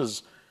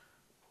counters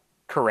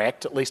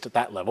correct, at least at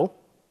that level.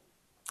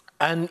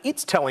 And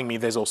it's telling me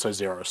there's also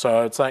 0.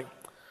 So it's like,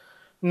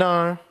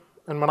 no.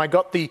 And when I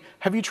got the,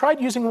 have you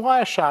tried using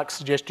Wireshark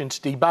suggestion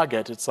to debug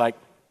it? It's like,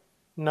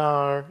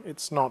 no,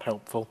 it's not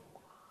helpful.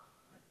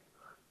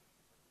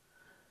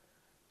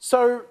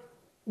 So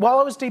while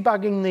I was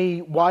debugging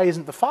the why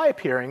isn't the PHY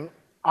appearing,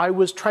 I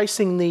was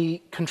tracing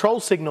the control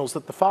signals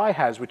that the PHY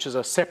has, which is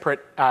a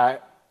separate,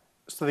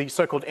 so the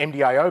so-called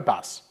MDIO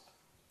bus.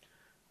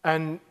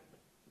 And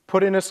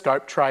put in a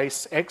scope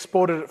trace,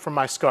 exported it from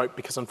my scope,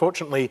 because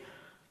unfortunately,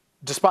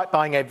 despite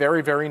buying a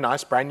very, very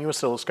nice brand new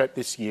oscilloscope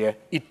this year,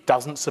 it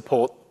doesn't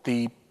support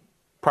the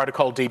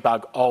protocol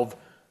debug of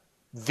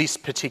this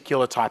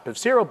particular type of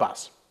serial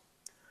bus.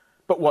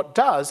 But what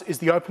does is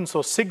the open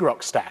source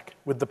SIGROC stack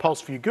with the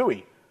PulseView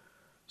GUI.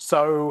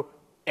 So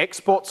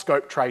export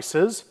scope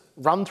traces,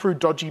 run through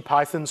dodgy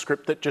Python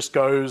script that just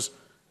goes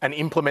and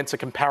implements a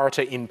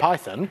comparator in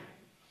Python,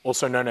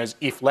 also known as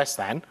if less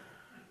than,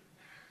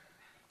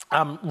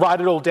 write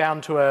it all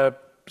down to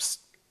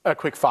a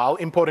quick file,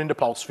 import into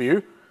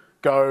PulseView,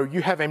 go,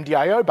 you have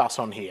MDIO bus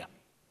on here.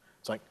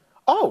 It's like,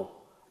 oh,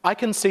 I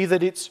can see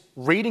that it's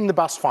reading the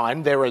bus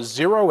fine, there are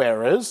 0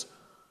 errors,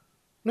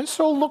 this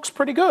all looks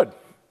pretty good.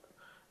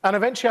 And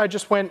eventually I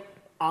just went,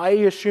 I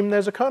assume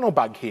there's a kernel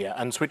bug here,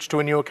 and switched to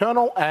a newer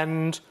kernel,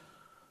 and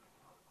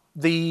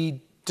the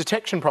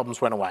detection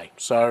problems went away.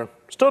 So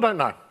still don't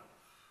know.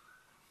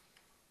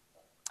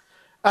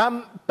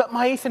 But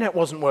my Ethernet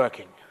wasn't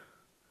working.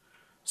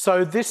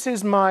 So this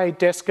is my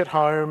desk at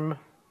home,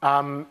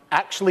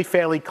 actually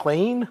fairly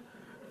clean.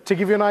 To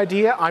give you an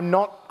idea, I'm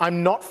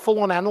not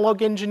full-on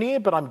analog engineer,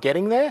 but I'm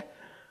getting there.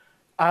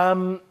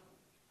 And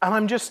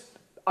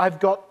I've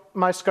got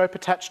my scope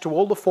attached to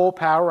all the 4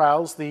 power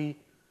rails the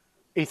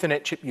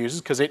Ethernet chip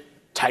uses, because it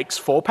takes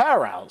 4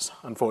 power rails,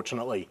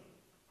 unfortunately.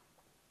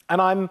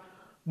 And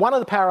one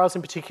of the power rails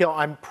in particular,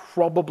 I'm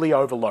probably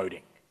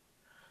overloading.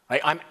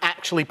 Like, I'm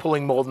actually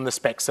pulling more than the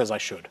spec says I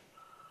should.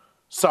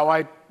 So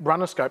I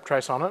run a scope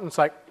trace on it, and it's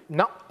like,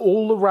 no,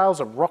 all the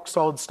rails are rock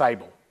solid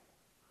stable.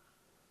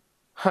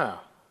 Huh.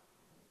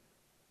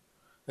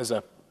 There's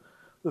a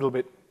little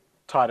bit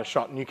tighter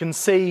shot, and you can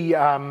see,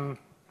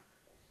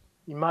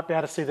 you might be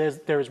able to see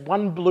there is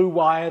one blue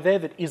wire there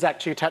that is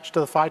actually attached to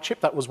the PHY chip.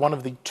 That was one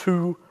of the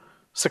 2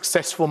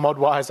 successful mod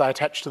wires I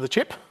attached to the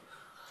chip.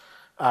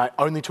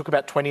 Only took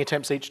about 20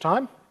 attempts each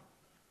time.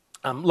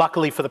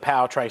 Luckily for the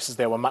power traces,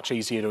 they were much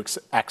easier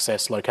to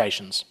access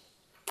locations.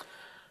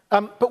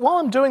 But while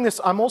I'm doing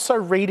this, I'm also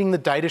reading the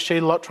data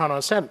sheet a lot, trying to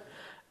understand it.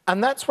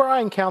 And that's where I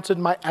encountered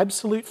my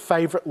absolute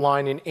favorite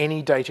line in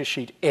any data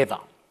sheet ever.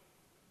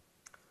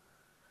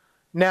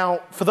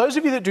 Now, for those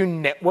of you that do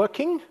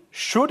networking,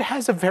 should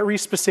has a very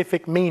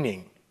specific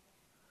meaning,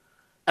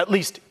 at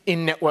least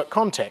in network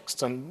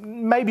contexts, and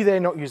maybe they're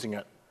not using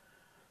it.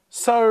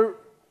 So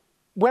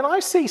when I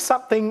see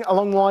something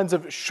along the lines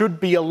of should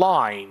be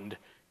aligned,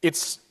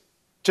 it's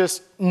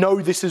just,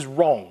 no, this is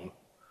wrong.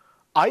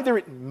 Either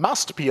it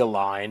must be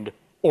aligned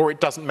or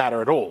it doesn't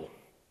matter at all.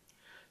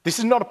 This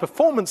is not a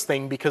performance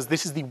thing because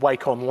this is the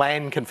Wake on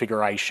LAN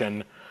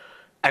configuration.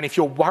 And if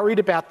you're worried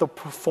about the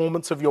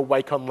performance of your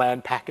Wake on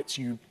LAN packets,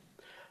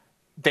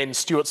 then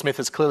Stuart Smith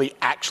has clearly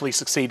actually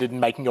succeeded in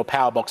making your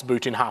power box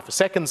boot in half a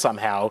second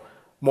somehow.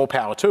 More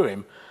power to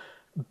him.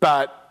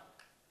 But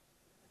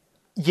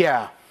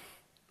yeah,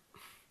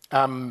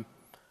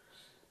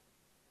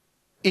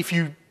 if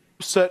you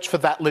search for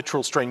that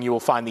literal string, you will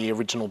find the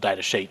original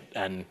data sheet,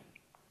 and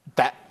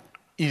that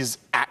is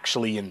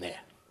actually in there.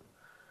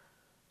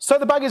 So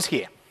the bug is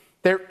here.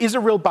 There is a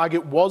real bug.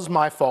 It was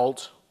my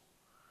fault.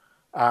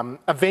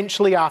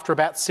 Eventually, after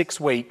about 6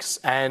 weeks,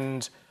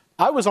 and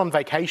I was on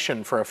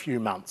vacation for a few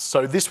months,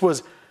 so this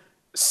was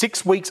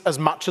 6 weeks as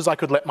much as I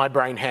could let my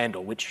brain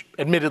handle, which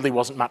admittedly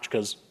wasn't much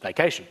because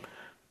vacation.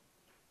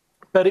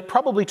 But it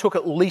probably took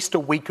at least a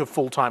week of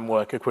full-time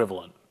work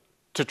equivalent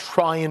to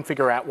try and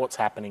figure out what's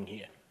happening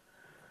here.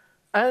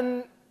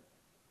 And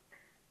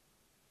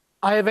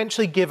I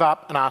eventually give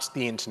up and ask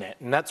the internet,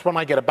 and that's when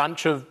I get a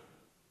bunch of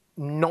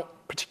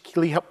not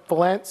particularly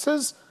helpful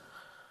answers,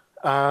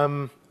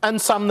 and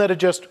some that are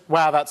just,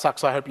 wow, that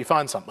sucks, I hope you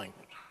find something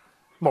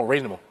more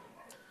reasonable.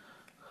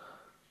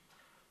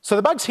 So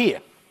the bug's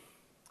here.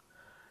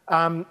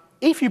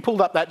 If you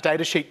pulled up that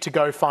data sheet to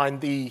go find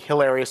the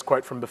hilarious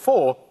quote from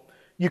before,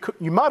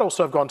 you might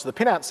also have gone to the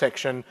pinout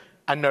section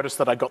and noticed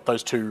that I got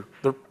those 2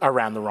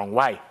 around the wrong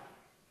way.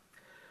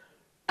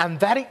 And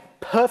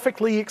that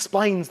perfectly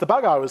explains the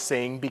bug I was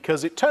seeing,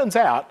 because it turns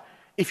out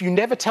if you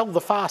never tell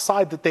the far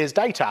side that there's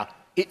data,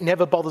 it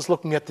never bothers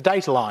looking at the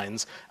data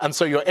lines, and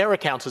so your error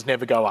counters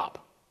never go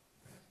up.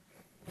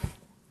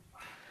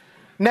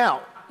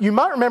 Now, you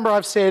might remember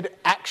I've said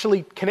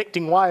actually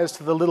connecting wires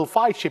to the little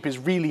PHY chip is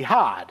really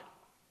hard.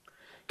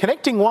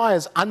 Connecting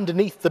wires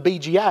underneath the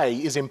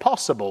BGA is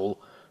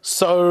impossible,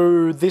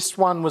 so this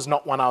one was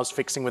not one I was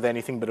fixing with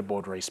anything but a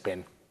board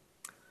respin,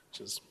 which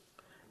is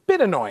a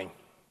bit annoying.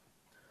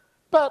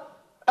 But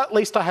at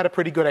least I had a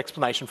pretty good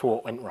explanation for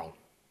what went wrong.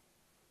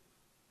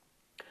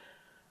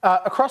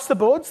 Across the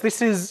boards,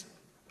 this is,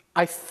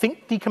 I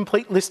think, the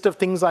complete list of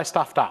things I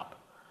stuffed up.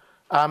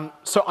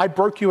 So I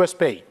broke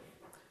USB.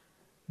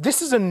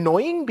 This is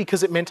annoying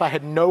because it meant I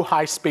had no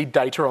high-speed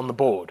data on the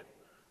board.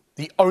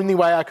 The only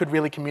way I could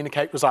really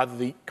communicate was either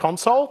the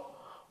console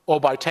or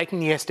by taking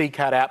the SD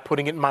card out,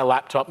 putting it in my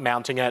laptop,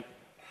 mounting it,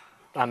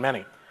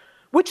 unmounting it.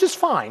 Which is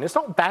fine. It's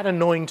not that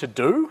annoying to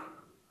do,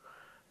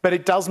 but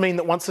it does mean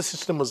that once the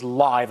system was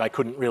live, I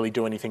couldn't really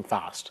do anything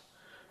fast.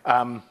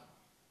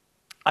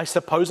 I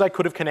suppose I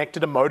could have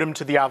connected a modem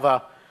to the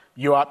other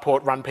UART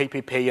port, run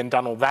PPP, and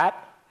done all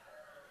that.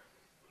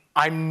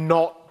 I'm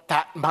not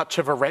that much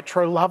of a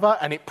retro lover,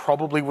 and it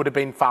probably would have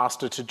been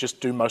faster to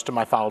just do most of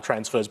my file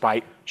transfers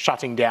by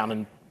shutting down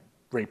and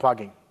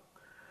replugging.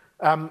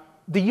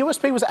 The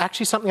USB was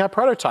actually something I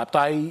prototyped.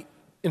 I,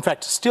 in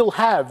fact, still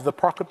have the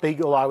Pocket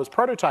Beagle I was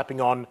prototyping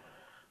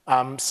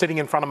on sitting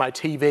in front of my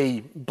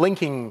TV,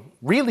 blinking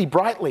really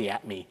brightly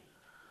at me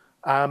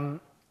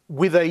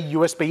with a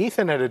USB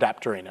Ethernet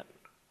adapter in it.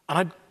 And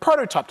I'd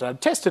prototyped it,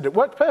 I'd tested it,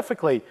 worked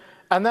perfectly,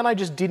 and then I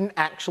just didn't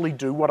actually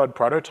do what I'd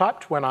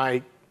prototyped when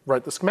I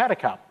wrote the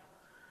schematic up.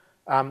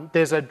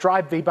 There's a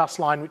drive VBus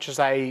line, which is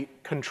a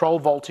control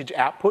voltage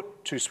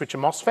output to switch a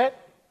MOSFET,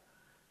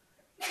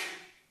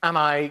 and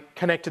I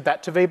connected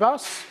that to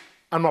VBus,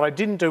 and what I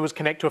didn't do was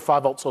connect to a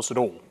 5 volt source at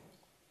all.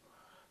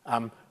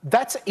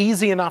 That's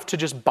easy enough to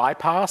just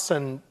bypass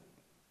and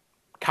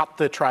cut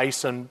the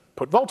trace and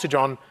put voltage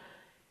on,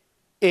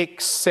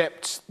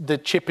 except the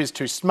chip is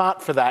too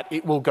smart for that.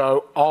 It will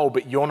go, oh,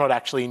 but you're not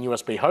actually in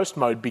USB host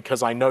mode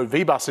because I know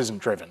VBus isn't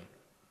driven.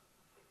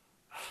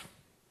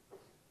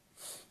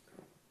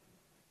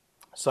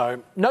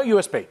 So no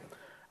USB.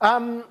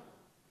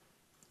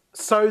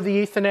 So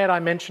the Ethernet, I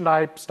mentioned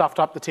I stuffed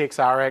up the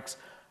TXRX.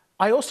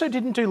 I also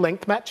didn't do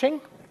length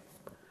matching.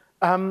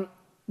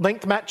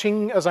 Length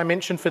matching, as I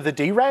mentioned, for the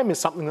DRAM is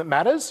something that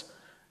matters.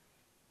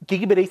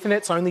 Gigabit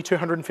Ethernet's only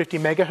 250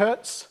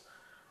 megahertz.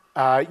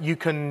 You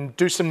can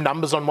do some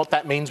numbers on what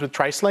that means with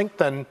trace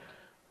length, and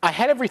I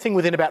had everything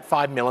within about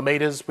 5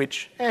 millimeters,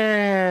 which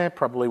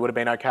probably would have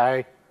been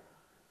okay.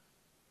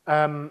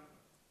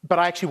 But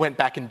I actually went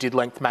back and did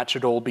length match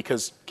it all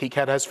because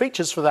KiCad has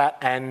features for that,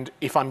 and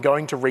if I'm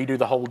going to redo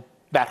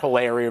that whole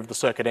area of the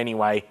circuit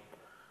anyway,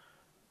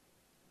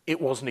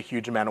 it wasn't a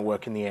huge amount of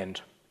work in the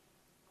end.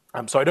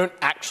 So I don't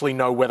actually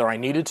know whether I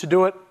needed to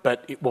do it,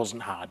 but it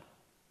wasn't hard.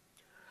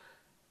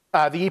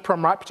 The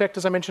EEPROM write protect,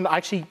 as I mentioned, I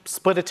actually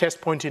split a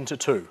test point into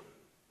two.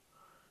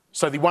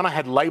 So the one I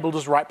had labeled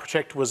as write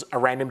protect was a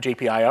random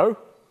GPIO,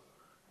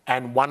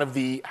 and one of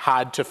the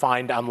hard to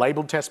find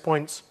unlabeled test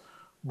points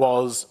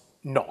was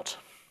not.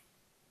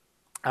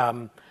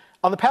 On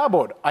the power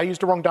board, I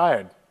used a wrong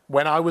diode.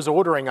 When I was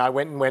ordering, I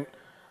went and went,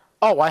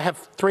 oh, I have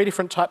 3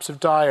 different types of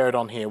diode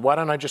on here. Why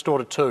don't I just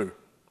order 2?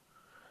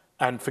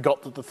 And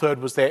forgot that the third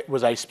was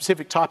a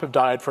specific type of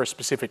diode for a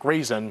specific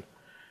reason.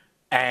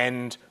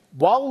 And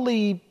while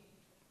the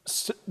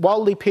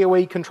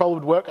PoE control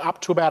would work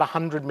up to about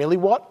 100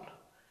 milliwatt,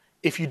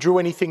 if you drew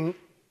anything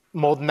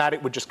more than that,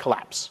 it would just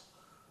collapse.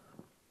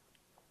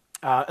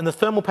 And the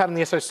thermal pad on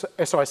the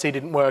SOIC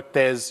didn't work.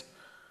 There's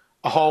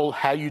a whole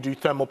how you do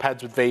thermal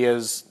pads with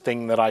vias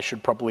thing that I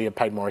should probably have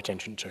paid more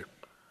attention to.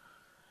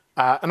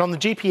 And on the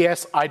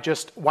GPS,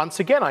 once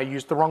again, I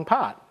used the wrong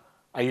part.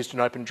 I used an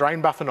open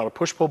drain buffer, not a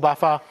push-pull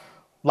buffer.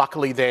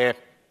 Luckily, they're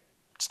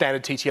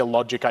standard TTL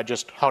logic. I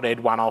just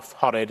hot-aired one off,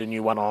 hot-aired a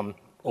new one on,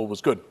 all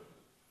was good.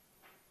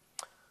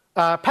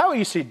 Power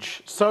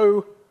usage.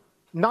 So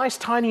nice,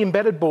 tiny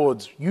embedded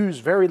boards use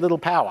very little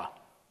power,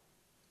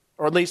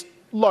 or at least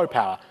low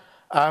power.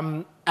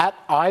 At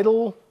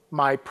idle,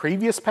 my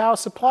previous power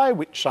supply,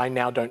 which I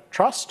now don't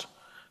trust,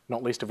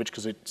 not least of which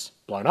because it's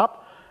blown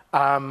up,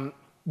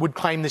 would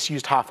claim this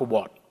used half a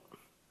watt.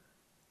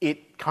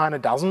 It kind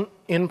of doesn't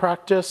in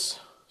practice,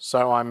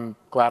 so I'm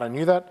glad I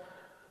knew that.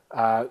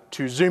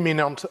 To zoom in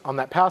on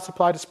that power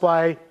supply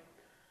display,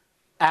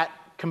 at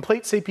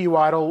complete CPU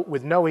idle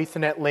with no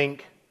Ethernet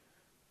link,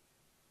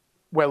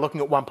 we're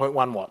looking at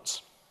 1.1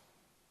 watts.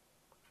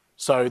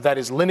 So that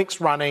is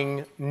Linux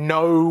running,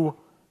 no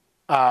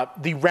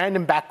the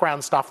random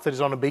background stuff that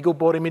is on a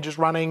BeagleBoard image is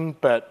running,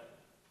 but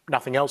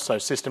nothing else, so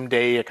systemd,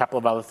 a couple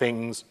of other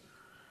things.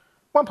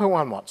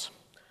 1.1 watts.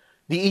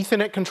 The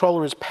Ethernet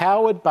controller is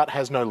powered but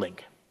has no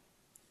link.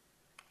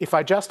 If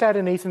I just add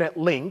an Ethernet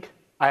link,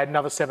 I add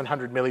another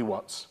 700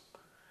 milliwatts.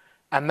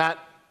 And that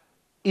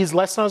is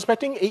less than I was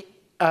expecting.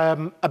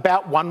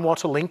 About 1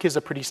 watt a link is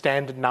a pretty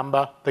standard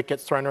number that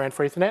gets thrown around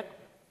for Ethernet.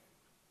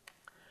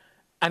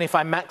 And if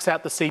I max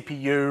out the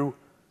CPU,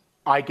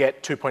 I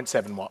get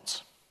 2.7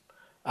 watts.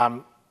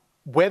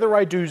 Whether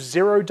I do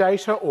 0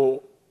 data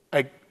or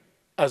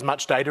as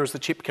much data as the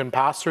chip can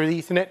pass through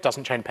the Ethernet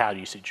doesn't change power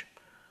usage.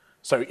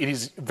 So it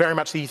is very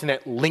much the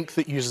Ethernet link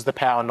that uses the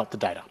power, not the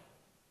data,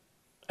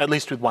 at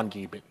least with 1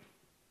 gigabit.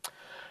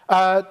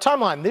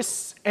 Timeline.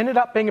 This ended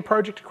up being a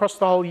project across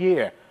the whole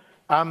year.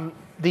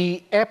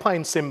 The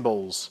airplane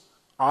symbols.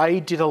 I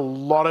did a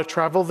lot of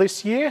travel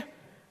this year.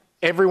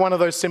 Every one of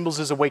those symbols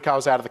is a week I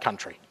was out of the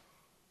country.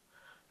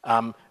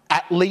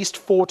 At least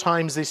 4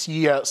 times this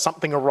year,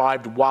 something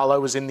arrived while I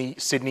was in the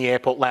Sydney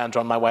airport lounge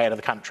on my way out of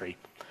the country.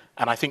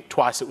 And I think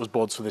twice it was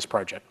boards for this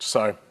project.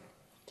 So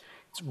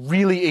it's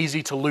really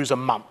easy to lose a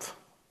month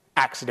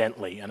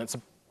accidentally, and it's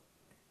a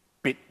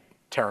bit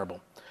terrible.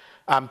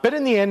 But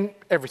in the end,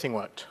 everything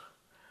worked.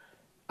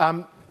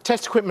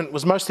 Test equipment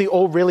was mostly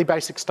all really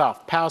basic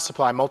stuff. Power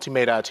supply,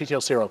 multimeter,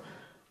 TTL serial.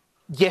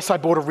 Yes, I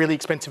bought a really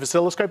expensive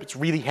oscilloscope. It's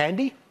really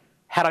handy.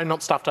 Had I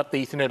not stuffed up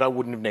the Ethernet, I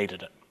wouldn't have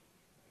needed it.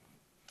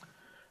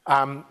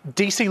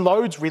 DC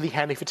loads, really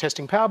handy for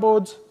testing power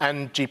boards,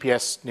 and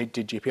GPS,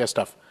 did GPS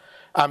stuff.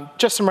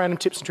 Just some random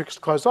tips and tricks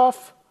to close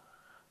off.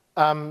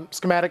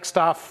 Schematic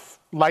stuff,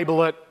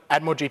 label it,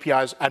 add more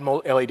GPIs, add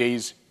more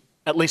LEDs.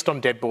 At least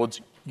on dead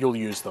boards, you'll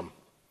use them.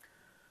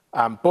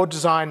 Board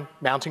design,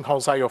 mounting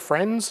holes are your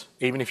friends,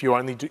 even if you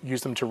only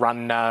use them to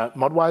run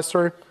modwires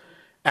through.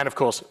 And of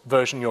course,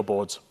 version your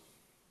boards.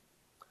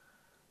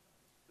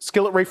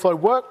 Skillet reflow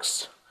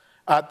works.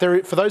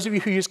 For those of you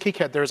who use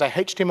KiCad, there is a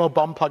HTML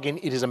bomb plugin.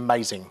 It is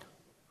amazing.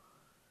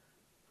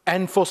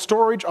 And for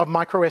storage of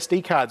micro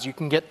SD cards, you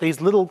can get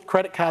these little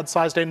credit card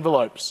sized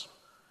envelopes.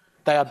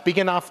 They are big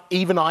enough,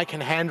 even I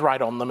can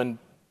handwrite on them and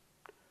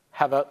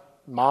have a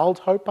mild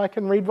hope I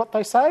can read what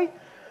they say.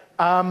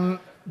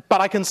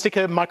 But I can stick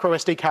a micro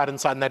SD card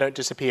inside and they don't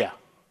disappear,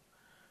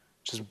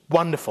 which is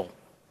wonderful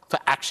for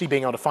actually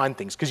being able to find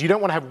things, because you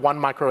don't want to have one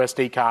micro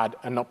SD card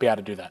and not be able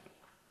to do that.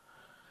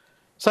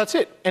 So that's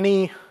it.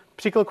 Any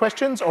particular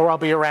questions, or I'll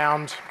be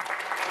around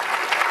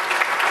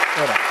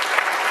later.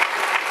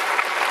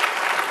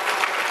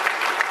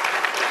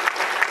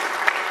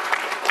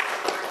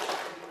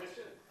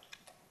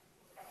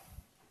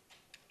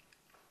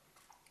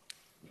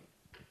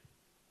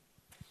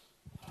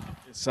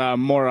 It's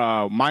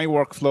more my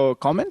workflow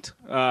comment.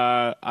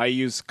 I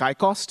use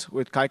KaiCost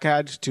with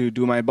KiCad to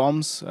do my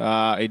bombs.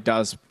 It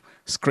does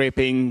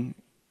scraping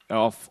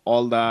of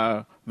all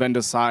the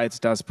vendor sites,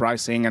 does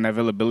pricing and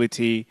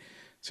availability.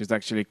 So it's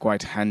actually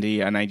quite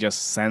handy. And I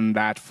just send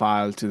that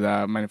file to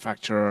the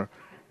manufacturer.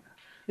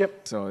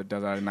 Yep. So it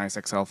does a nice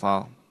Excel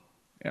file.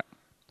 Yeah.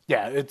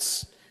 Yeah,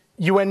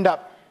 you end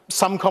up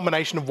some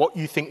combination of what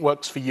you think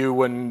works for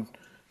you and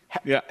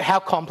how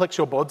complex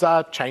your boards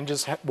are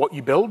changes what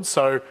you build.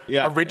 So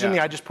originally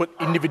I just put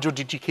individual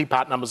DigiKey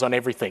part numbers on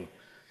everything.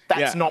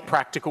 That's not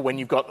practical when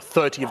you've got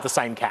 30 of the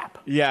same cap.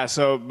 Yeah,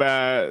 so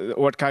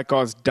what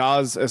KaiCost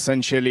does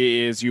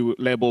essentially is you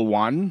label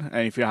one,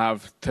 and if you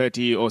have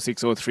 30,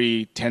 06,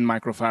 03, 10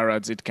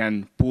 microfarads, it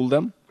can pool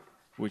them,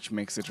 which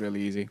makes it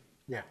really easy.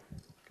 Yeah,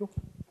 cool.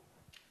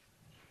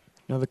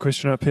 Another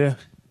question up here.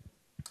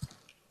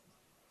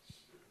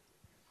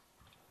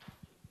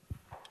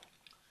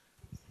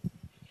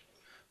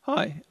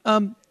 Hi.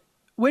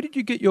 Where did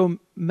you get your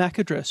MAC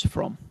address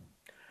from?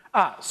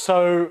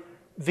 So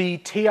the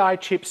TI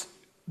chips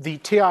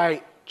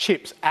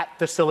at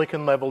the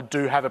silicon level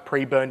do have a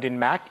pre-burned in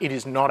MAC. It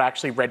is not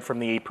actually read from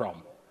the EEPROM.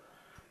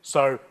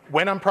 So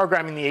when I'm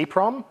programming the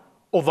EEPROM,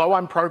 although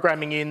I'm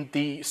programming in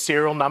the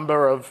serial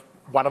number of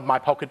one of my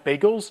Pocket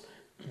Beagles,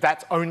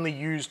 that's only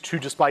used to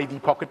display the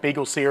Pocket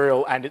Beagle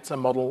serial and it's a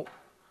model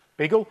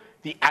Beagle.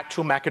 The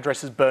actual MAC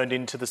address is burned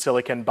into the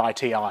silicon by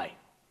TI.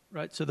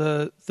 Right, so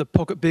the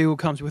Pocket Beagle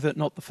comes with it,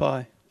 not the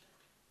PHY.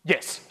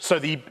 Yes, so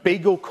the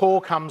Beagle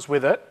core comes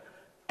with it,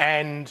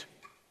 and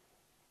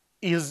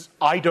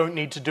I don't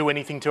need to do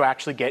anything to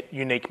actually get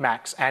unique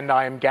MACs, and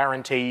I am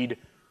guaranteed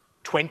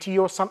 20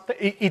 or something.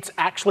 It's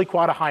actually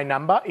quite a high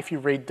number if you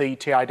read the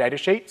TI data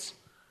sheets,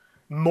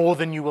 more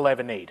than you will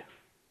ever need.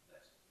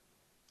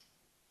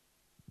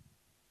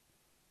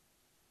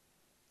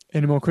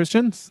 Any more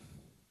questions?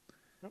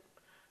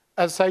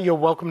 As I say, you're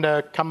welcome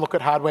to come look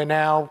at hardware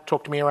now,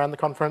 talk to me around the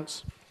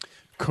conference.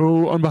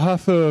 Cool. On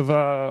behalf of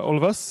all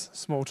of us,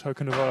 small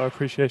token of our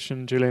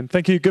appreciation, Julien.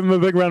 Thank you. Give him a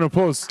big round of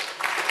applause.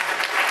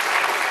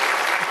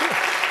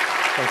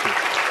 Thank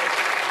you.